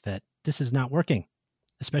product that this is not working,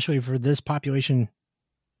 especially for this population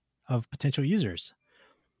of potential users?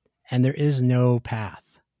 And there is no path,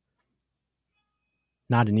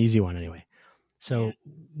 not an easy one anyway. So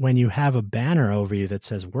when you have a banner over you that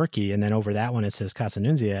says Worky, and then over that one it says Casa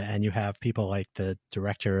Nunzia, and you have people like the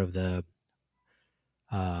director of the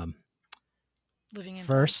Living in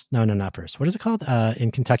First, no, not First. What is it called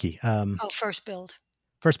in Kentucky? First Build.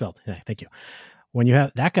 First Build. Yeah, thank you. When you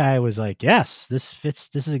have that guy was like, yes, this fits.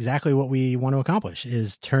 This is exactly what we want to accomplish: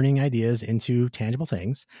 is turning ideas into tangible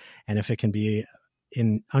things. And if it can be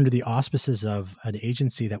under the auspices of an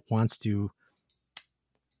agency that wants to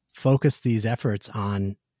focus these efforts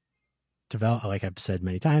on like I've said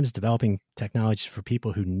many times, developing technologies for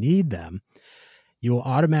people who need them, you will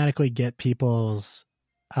automatically get people's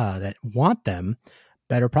that want them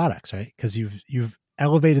better products, right? Because you've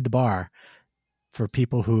elevated the bar. for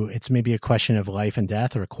people who it's maybe a question of life and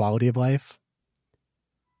death or quality of life.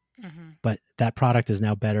 Mm-hmm. But that product is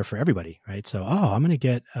now better for everybody, right? So, I'm going to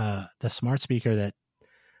get the smart speaker that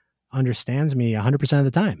understands me 100% of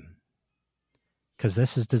the time, because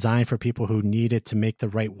this is designed for people who need it to make the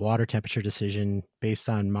right water temperature decision based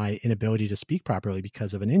on my inability to speak properly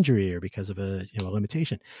because of an injury or because of a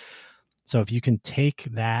limitation. So if you can take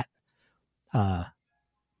that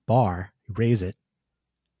bar, raise it,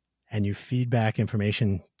 and you feed back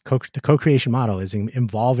information, the co-creation model is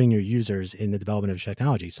involving your users in the development of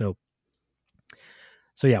technology. So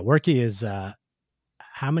yeah, Worky is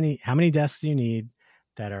how many desks do you need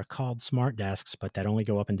that are called smart desks, but that only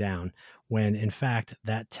go up and down, when in fact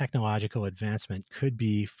that technological advancement could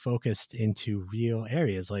be focused into real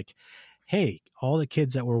areas like, hey, all the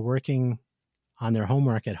kids that were working on their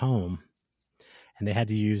homework at home and they had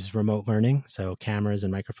to use remote learning, so cameras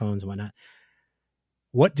and microphones and whatnot,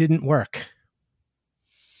 what didn't work?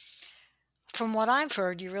 From what I've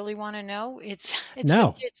heard, you really want to know? It's the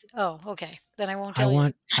No, kids. Oh, okay. Then I won't I tell you.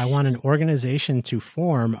 want I want an organization to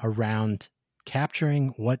form around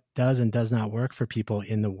capturing what does and does not work for people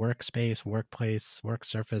in the workspace, workplace, work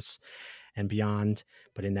surface, and beyond,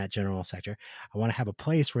 but in that general sector. I want to have a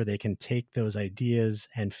place where they can take those ideas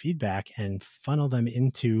and feedback and funnel them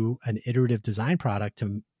into an iterative design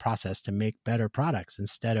process to make better products,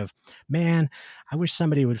 instead of, man, I wish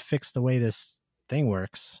somebody would fix the way this thing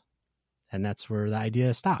works. And that's where the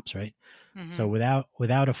idea stops, right? So Mm-hmm.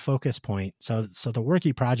 without a focus point, so the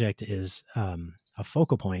Worky project is a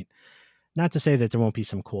focal point. Not to say that there won't be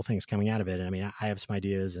some cool things coming out of it. I mean, I have some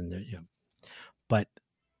ideas, and but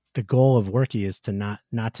the goal of Worky is to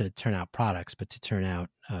not to turn out products, but to turn out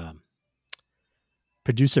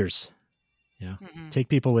producers. Mm-hmm. Take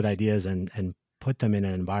people with ideas and put them in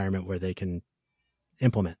an environment where they can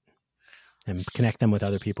implement and connect them with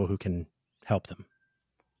other people who can help them.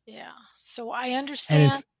 Yeah. So I And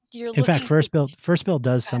understand you're in fact, looking to. First Build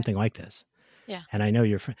does Okay. something like this. Yeah. And I know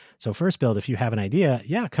so First Build, if you have an idea,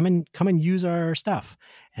 come and use our stuff.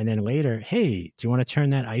 And then later, hey, do you want to turn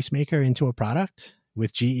that ice maker into a product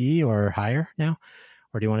with GE or higher now?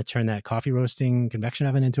 Or do you want to turn that coffee roasting convection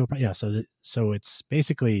oven into a so it's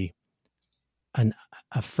basically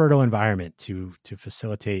a fertile environment to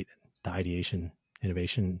facilitate the ideation,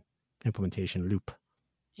 innovation, implementation loop.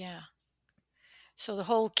 Yeah. So the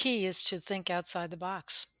whole key is to think outside the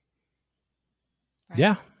box, right?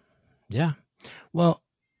 Yeah. Yeah. Well,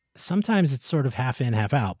 sometimes it's sort of half in,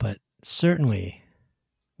 half out, but certainly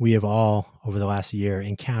we have all over the last year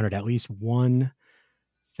encountered at least one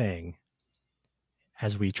thing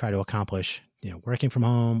as we try to accomplish, working from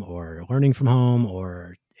home or learning from home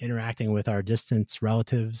or interacting with our distance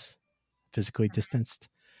relatives, physically distanced.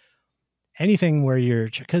 Anything where you're,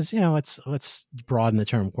 because let's broaden the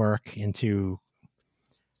term work into,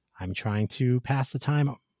 I'm trying to pass the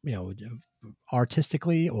time,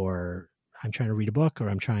 artistically, or I'm trying to read a book, or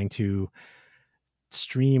I'm trying to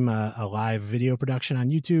stream a live video production on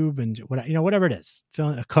YouTube, and whatever it is.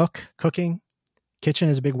 Cooking. Kitchen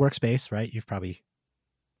is a big workspace, right? You've probably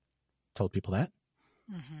told people that.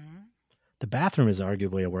 Mm-hmm. The bathroom is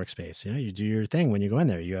arguably a workspace. You do your thing when you go in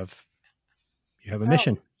there. You have a Oh,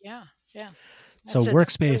 mission. yeah. Yeah. So That's a really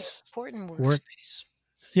workspace important work workspace.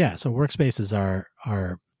 yeah. So workspaces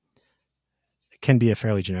are can be a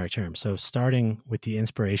fairly generic term. So starting with the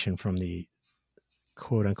inspiration from the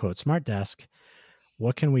quote unquote smart desk,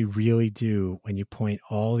 what can we really do when you point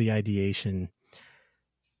all the ideation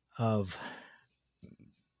of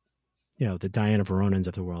the Diana Veronins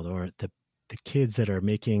of the world, or the kids that are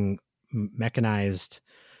making mechanized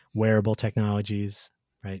wearable technologies,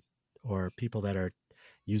 right? Or people that are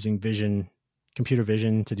using computer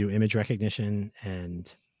vision to do image recognition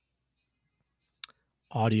and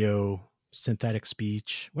audio, synthetic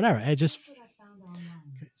speech, whatever. I just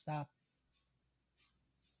stop.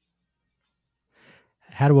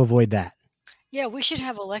 How to avoid that? Yeah, we should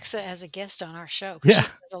have Alexa as a guest on our show because she Yeah.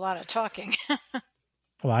 does a lot of talking.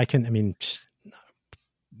 Well, I can. I mean,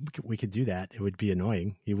 we could do that. It would be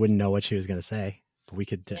annoying. You wouldn't know what she was going to say, but we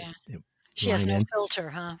could Yeah. She has line no in. filter,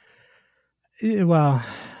 huh? Well,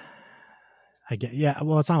 I get. Yeah.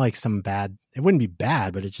 Well, it's not like some bad. It wouldn't be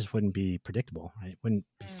bad, but it just wouldn't be predictable. Right? It wouldn't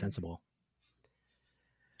be Mm. sensible.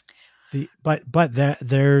 But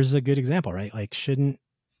there's a good example, right? Like, shouldn't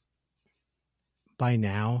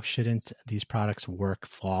these products work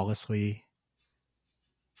flawlessly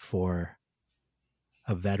for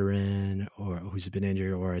a veteran or who's been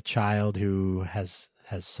injured, or a child who has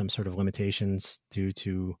some sort of limitations due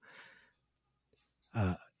to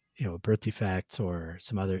uh, birth defects or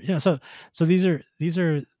some other, so these are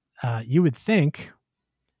you would think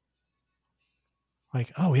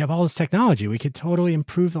like, oh, we have all this technology. We could totally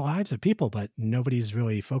improve the lives of people, but nobody's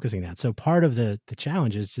really focusing that. So part of the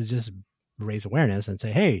challenge is to just raise awareness and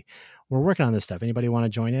say, hey, we're working on this stuff. Anybody want to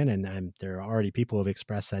join in? And there are already people who have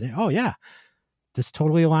expressed that, oh, yeah, this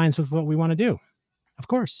totally aligns with what we want to do. Of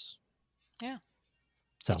course. Yeah.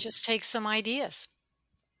 So it just takes some ideas.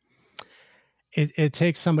 It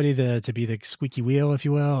takes somebody to be the squeaky wheel, if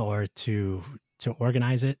you will, or to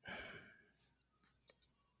organize it.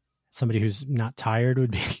 Somebody who's not tired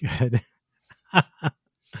would be good.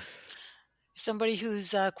 Somebody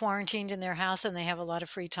who's quarantined in their house and they have a lot of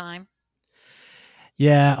free time.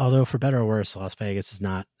 Yeah, although for better or worse, Las Vegas is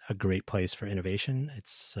not a great place for innovation.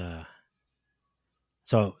 It's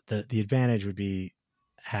so the advantage would be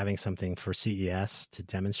having something for CES to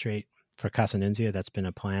demonstrate. For Casa Nunzia, that's been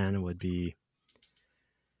a plan, would be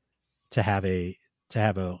to have a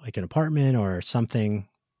like an apartment or something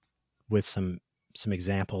with some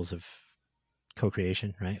examples of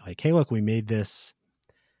co-creation, right? Like, hey, look, we made this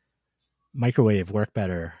microwave work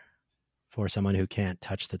better for someone who can't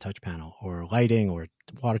touch the touch panel, or lighting, or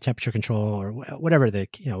water temperature control, or whatever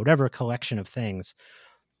whatever collection of things,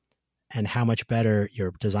 and how much better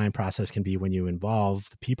your design process can be when you involve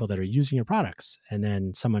the people that are using your products. And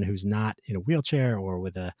then someone who's not in a wheelchair or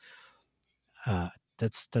with a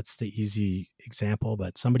that's the easy example,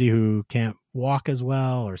 but somebody who can't walk as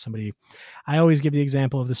well, or somebody, I always give the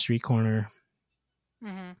example of the street corner.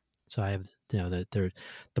 Mm-hmm. So I have, the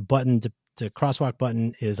button, the crosswalk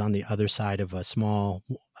button is on the other side of a small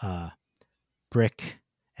brick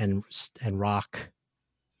and rock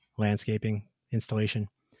landscaping installation.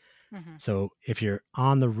 Mm-hmm. So if you're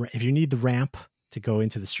if you need the ramp to go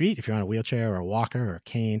into the street, if you're on a wheelchair or a walker or a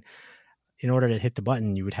cane, in order to hit the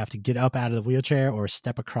button, you would have to get up out of the wheelchair or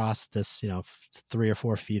step across this, 3 or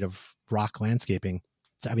 4 feet of rock landscaping.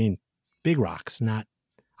 I mean, big rocks,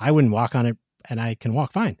 I wouldn't walk on it, and I can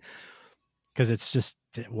walk fine, because it's just,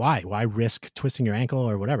 why risk twisting your ankle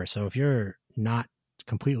or whatever? So if you're not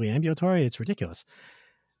completely ambulatory, it's ridiculous.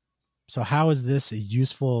 So how is this a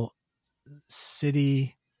useful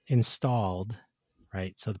city installed,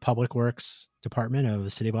 right? So the Public Works Department of the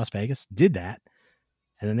City of Las Vegas did that,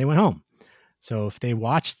 and then they went home. So if they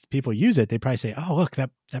watched people use it, they probably say, oh, look,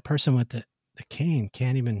 that person with the cane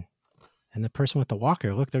can't even, and the person with the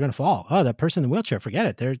walker, look, they're going to fall. Oh, that person in the wheelchair, forget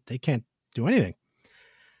it. They can't do anything.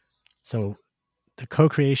 So the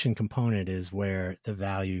co-creation component is where the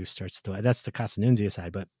value starts to, that's the Casa Nunzia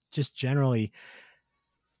side, but just generally,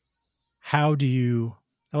 how do you,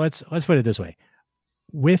 let's put it this way.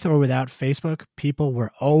 With or without Facebook, people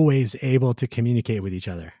were always able to communicate with each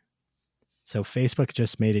other. So Facebook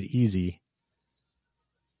just made it easy.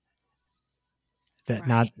 That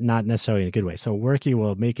Right. not necessarily in a good way. So Worky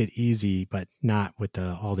will make it easy, but not with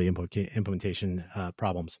all the implementation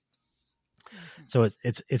problems. Mm-hmm. So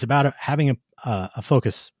it's about having a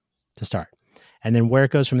focus to start, and then where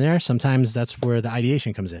it goes from there. Sometimes that's where the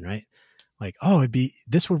ideation comes in, right? Like, oh,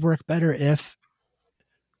 this would work better if.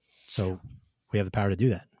 So we have the power to do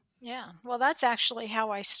that. Yeah. Well, that's actually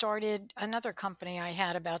how I started another company I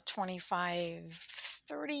had about 25,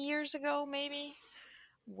 30 years ago, maybe,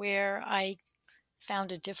 where I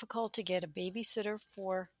found it difficult to get a babysitter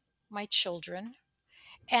for my children.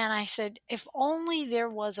 And I said, if only there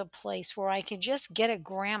was a place where I could just get a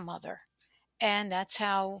grandmother. And that's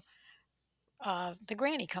how the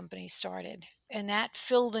Granny Company started. And that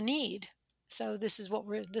filled a need. So this is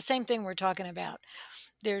the same thing we're talking about.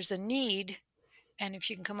 There's a need. And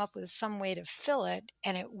if you can come up with some way to fill it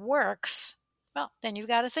and it works, well, then you've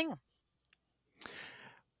got a thing.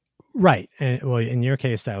 Right. And well, in your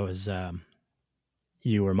case, that was,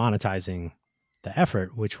 you were monetizing the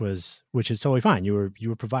effort, which is totally fine. You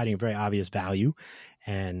were providing a very obvious value,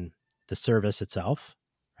 and the service itself,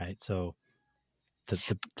 right? So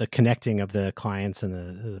the connecting of the clients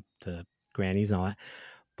and the grannies and all that.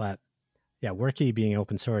 But yeah, Worky being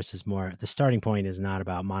open source is more, the starting point is not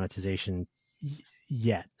about monetization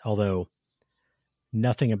yet, although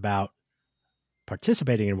nothing about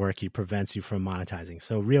participating in Worky prevents you from monetizing.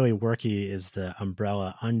 So really, Worky is the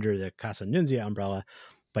umbrella under the Casa Nunzia umbrella,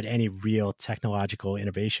 but any real technological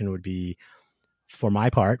innovation would be, for my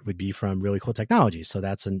part, would be from Really Cool Technologies. So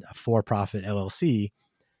that's a for-profit LLC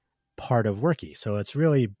part of Worky. So it's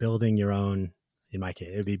really building your own, in my case,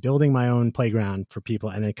 it'd be building my own playground for people,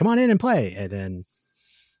 and then come on in and play, and then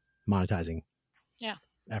monetizing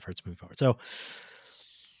efforts moving forward. So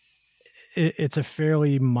it's a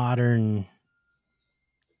fairly modern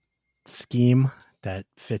scheme that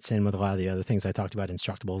fits in with a lot of the other things I talked about,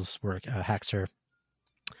 Instructables work, Hackster,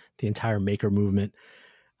 the entire maker movement.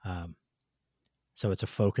 So it's a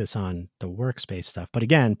focus on the workspace stuff. But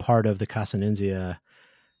again, part of the Casa Ninzia,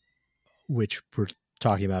 which we're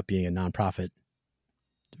talking about being a nonprofit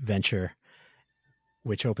venture,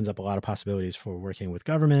 which opens up a lot of possibilities for working with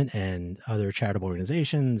government and other charitable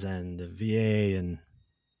organizations and the VA. And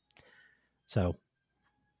so,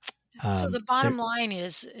 So the there, bottom line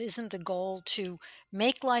is, isn't the goal to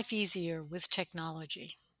make life easier with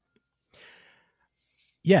technology?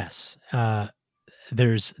 yes,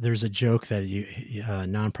 there's a joke that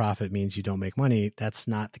nonprofit means you don't make money. That's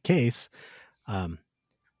not the case. Um,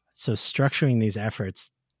 so structuring these efforts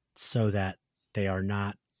so that they are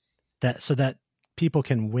not that so that people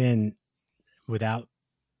can win without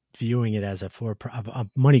viewing it as a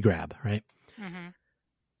money grab, right? Hmm.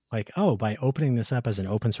 Like, oh, by opening this up as an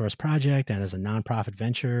open source project and as a nonprofit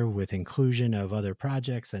venture with inclusion of other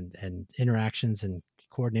projects and interactions and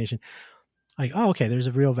coordination, like, oh, okay, there's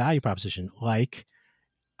a real value proposition. Like,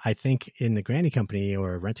 I think in the Granny Company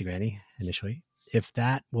or Rent a Granny initially, if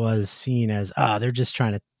that was seen as,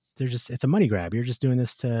 it's a money grab. You're just doing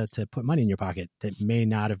this to put money in your pocket. That may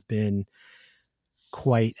not have been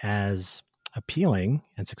quite as appealing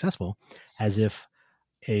and successful as if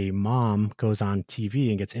a mom goes on TV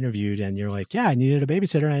and gets interviewed and you're like, yeah, I needed a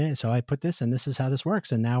babysitter. And so I put this and this is how this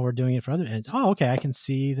works. And now we're doing it for other. And oh, okay, I can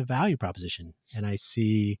see the value proposition and I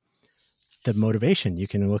see the motivation. You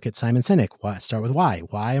can look at Simon Sinek. Start with why.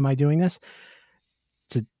 Why am I doing this?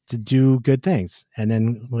 To do good things and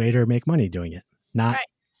then later make money doing it, not Right.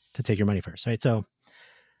 to take your money first. Right. So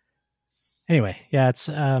anyway, yeah, it's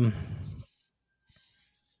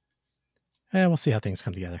we'll see how things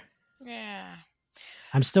come together. Yeah.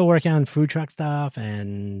 I'm still working on food truck stuff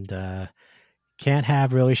and can't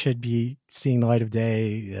have really should be seeing the light of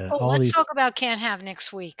day. Oh, All let's these, talk about can't have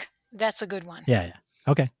next week. That's a good one. yeah.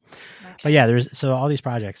 Okay. But Okay. yeah, there's so all these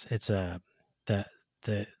projects. It's the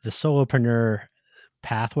solopreneur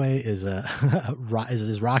pathway is is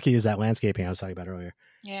as rocky as that landscaping I was talking about earlier.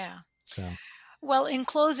 Yeah. So Well, in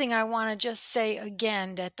closing, I want to just say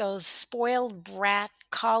again that those spoiled brat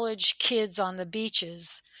college kids on the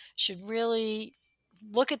beaches should really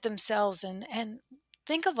look at themselves and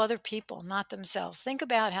think of other people, not themselves. Think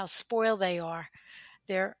about how spoiled they are.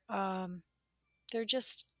 They're they're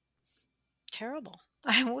just terrible.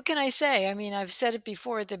 What can I say? I mean, I've said it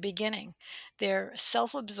before at the beginning. They're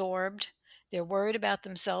self-absorbed. They're worried about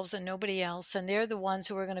themselves and nobody else, and they're the ones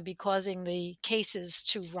who are going to be causing the cases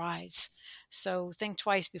to rise. So think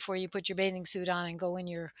twice before you put your bathing suit on and go in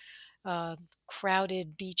your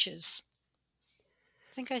crowded beaches.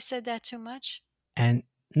 Think I said that too much? and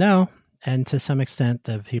no, and to some extent,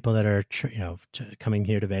 the people that are coming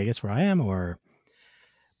here to Vegas where I am, or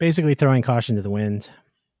basically throwing caution to the wind.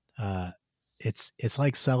 Uh, it's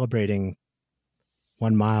like celebrating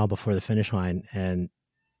 1 mile before the finish line and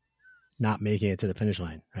not making it to the finish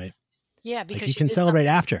line, right? Yeah, Like you because you can did celebrate something.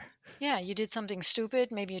 after. Yeah, you did something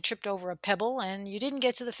stupid. Maybe you tripped over a pebble and you didn't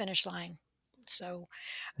get to the finish line. So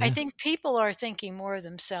I Yeah. think people are thinking more of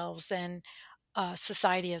themselves than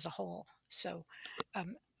society as a whole. So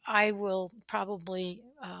um, I will probably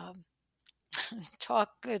talk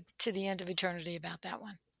to the end of eternity about that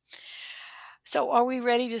one. So are we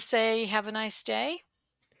ready to say have a nice day?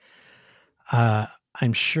 Uh,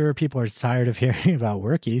 I'm sure people are tired of hearing about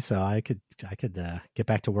worky, so I could get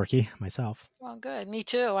back to worky myself. Well, good. Me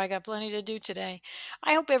too. I got plenty to do today.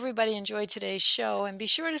 I hope everybody enjoyed today's show and be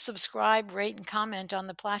sure to subscribe, rate, and comment on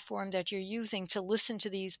the platform that you're using to listen to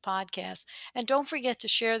these podcasts. And don't forget to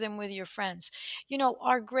share them with your friends. You know,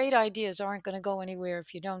 our great ideas aren't going to go anywhere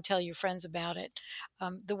if you don't tell your friends about it.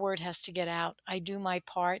 The word has to get out. I do my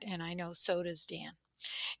part, and I know so does Dan.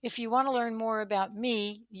 If you want to learn more about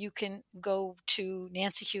me, you can go to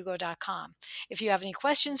nancyhugo.com. If you have any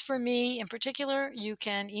questions for me in particular, you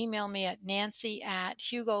can email me at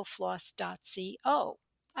nancy@hugofloss.co.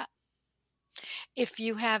 Uh, If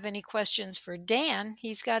you have any questions for Dan,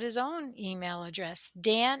 he's got his own email address,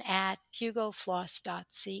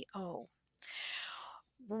 dan@hugofloss.co.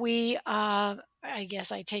 I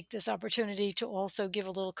guess I take this opportunity to also give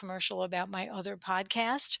a little commercial about my other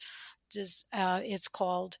podcast. It's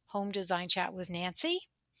called Home Design Chat with Nancy.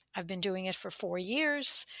 I've been doing it for 4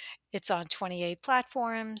 years. It's on 28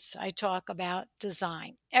 platforms. I talk about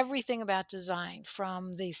design, everything about design,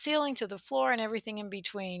 from the ceiling to the floor and everything in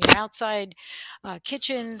between. Your outside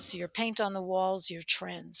kitchens, your paint on the walls, your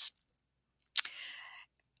trends.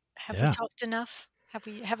 Have we Yeah. talked enough?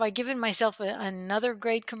 Have I given myself another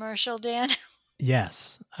great commercial, Dan?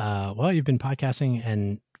 Yes. Well, you've been podcasting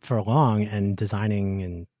and for long and designing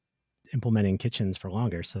and implementing kitchens for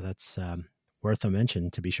longer, so that's worth a mention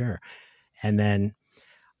to be sure. And then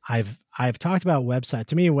I've talked about website.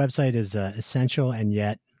 To me, a website is essential and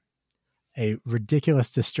yet a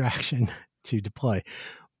ridiculous distraction to deploy.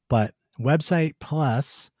 But website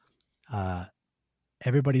plus, uh,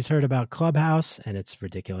 everybody's heard about Clubhouse, and it's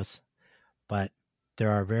ridiculous. But there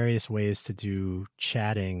are various ways to do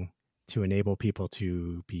chatting to enable people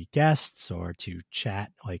to be guests or to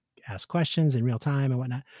chat, like ask questions in real time and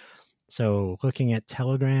whatnot. So looking at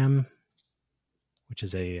Telegram, which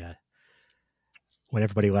is when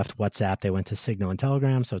everybody left WhatsApp, they went to Signal and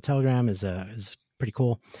Telegram. So Telegram is pretty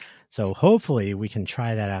cool. So hopefully we can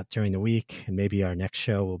try that out during the week, and maybe our next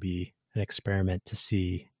show will be an experiment to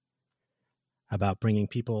see about bringing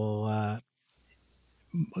people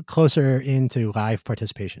closer into live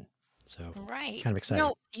participation. So Right. kind of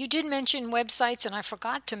excited. You did mention websites, and I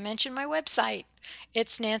forgot to mention my website.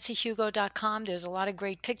 It's nancyhugo.com. There's a lot of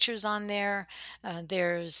great pictures on there.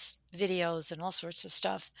 There's videos and all sorts of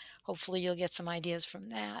stuff. Hopefully, you'll get some ideas from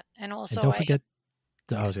that. And And also, don't forget,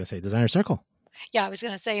 I was going to say Designer Circle. I was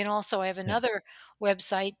going to say, and also, I have Yeah. another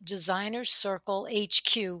website,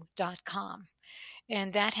 designercirclehq.com.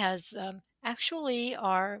 And that has actually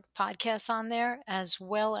our podcasts on there, as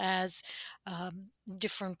well as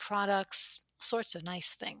different products, sorts of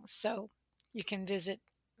nice things. So you can visit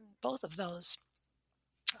both of those.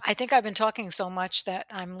 I think I've been talking so much that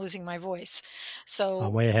I'm losing my voice. I'm So,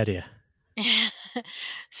 way ahead of you.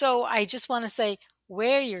 so I just want to say,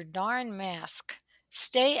 wear your darn mask,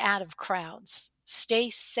 stay out of crowds, stay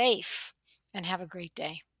safe, and have a great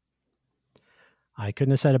day. I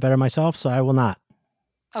couldn't have said it better myself, so I will not.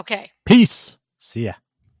 Okay, Peace. See ya.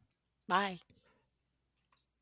 bye.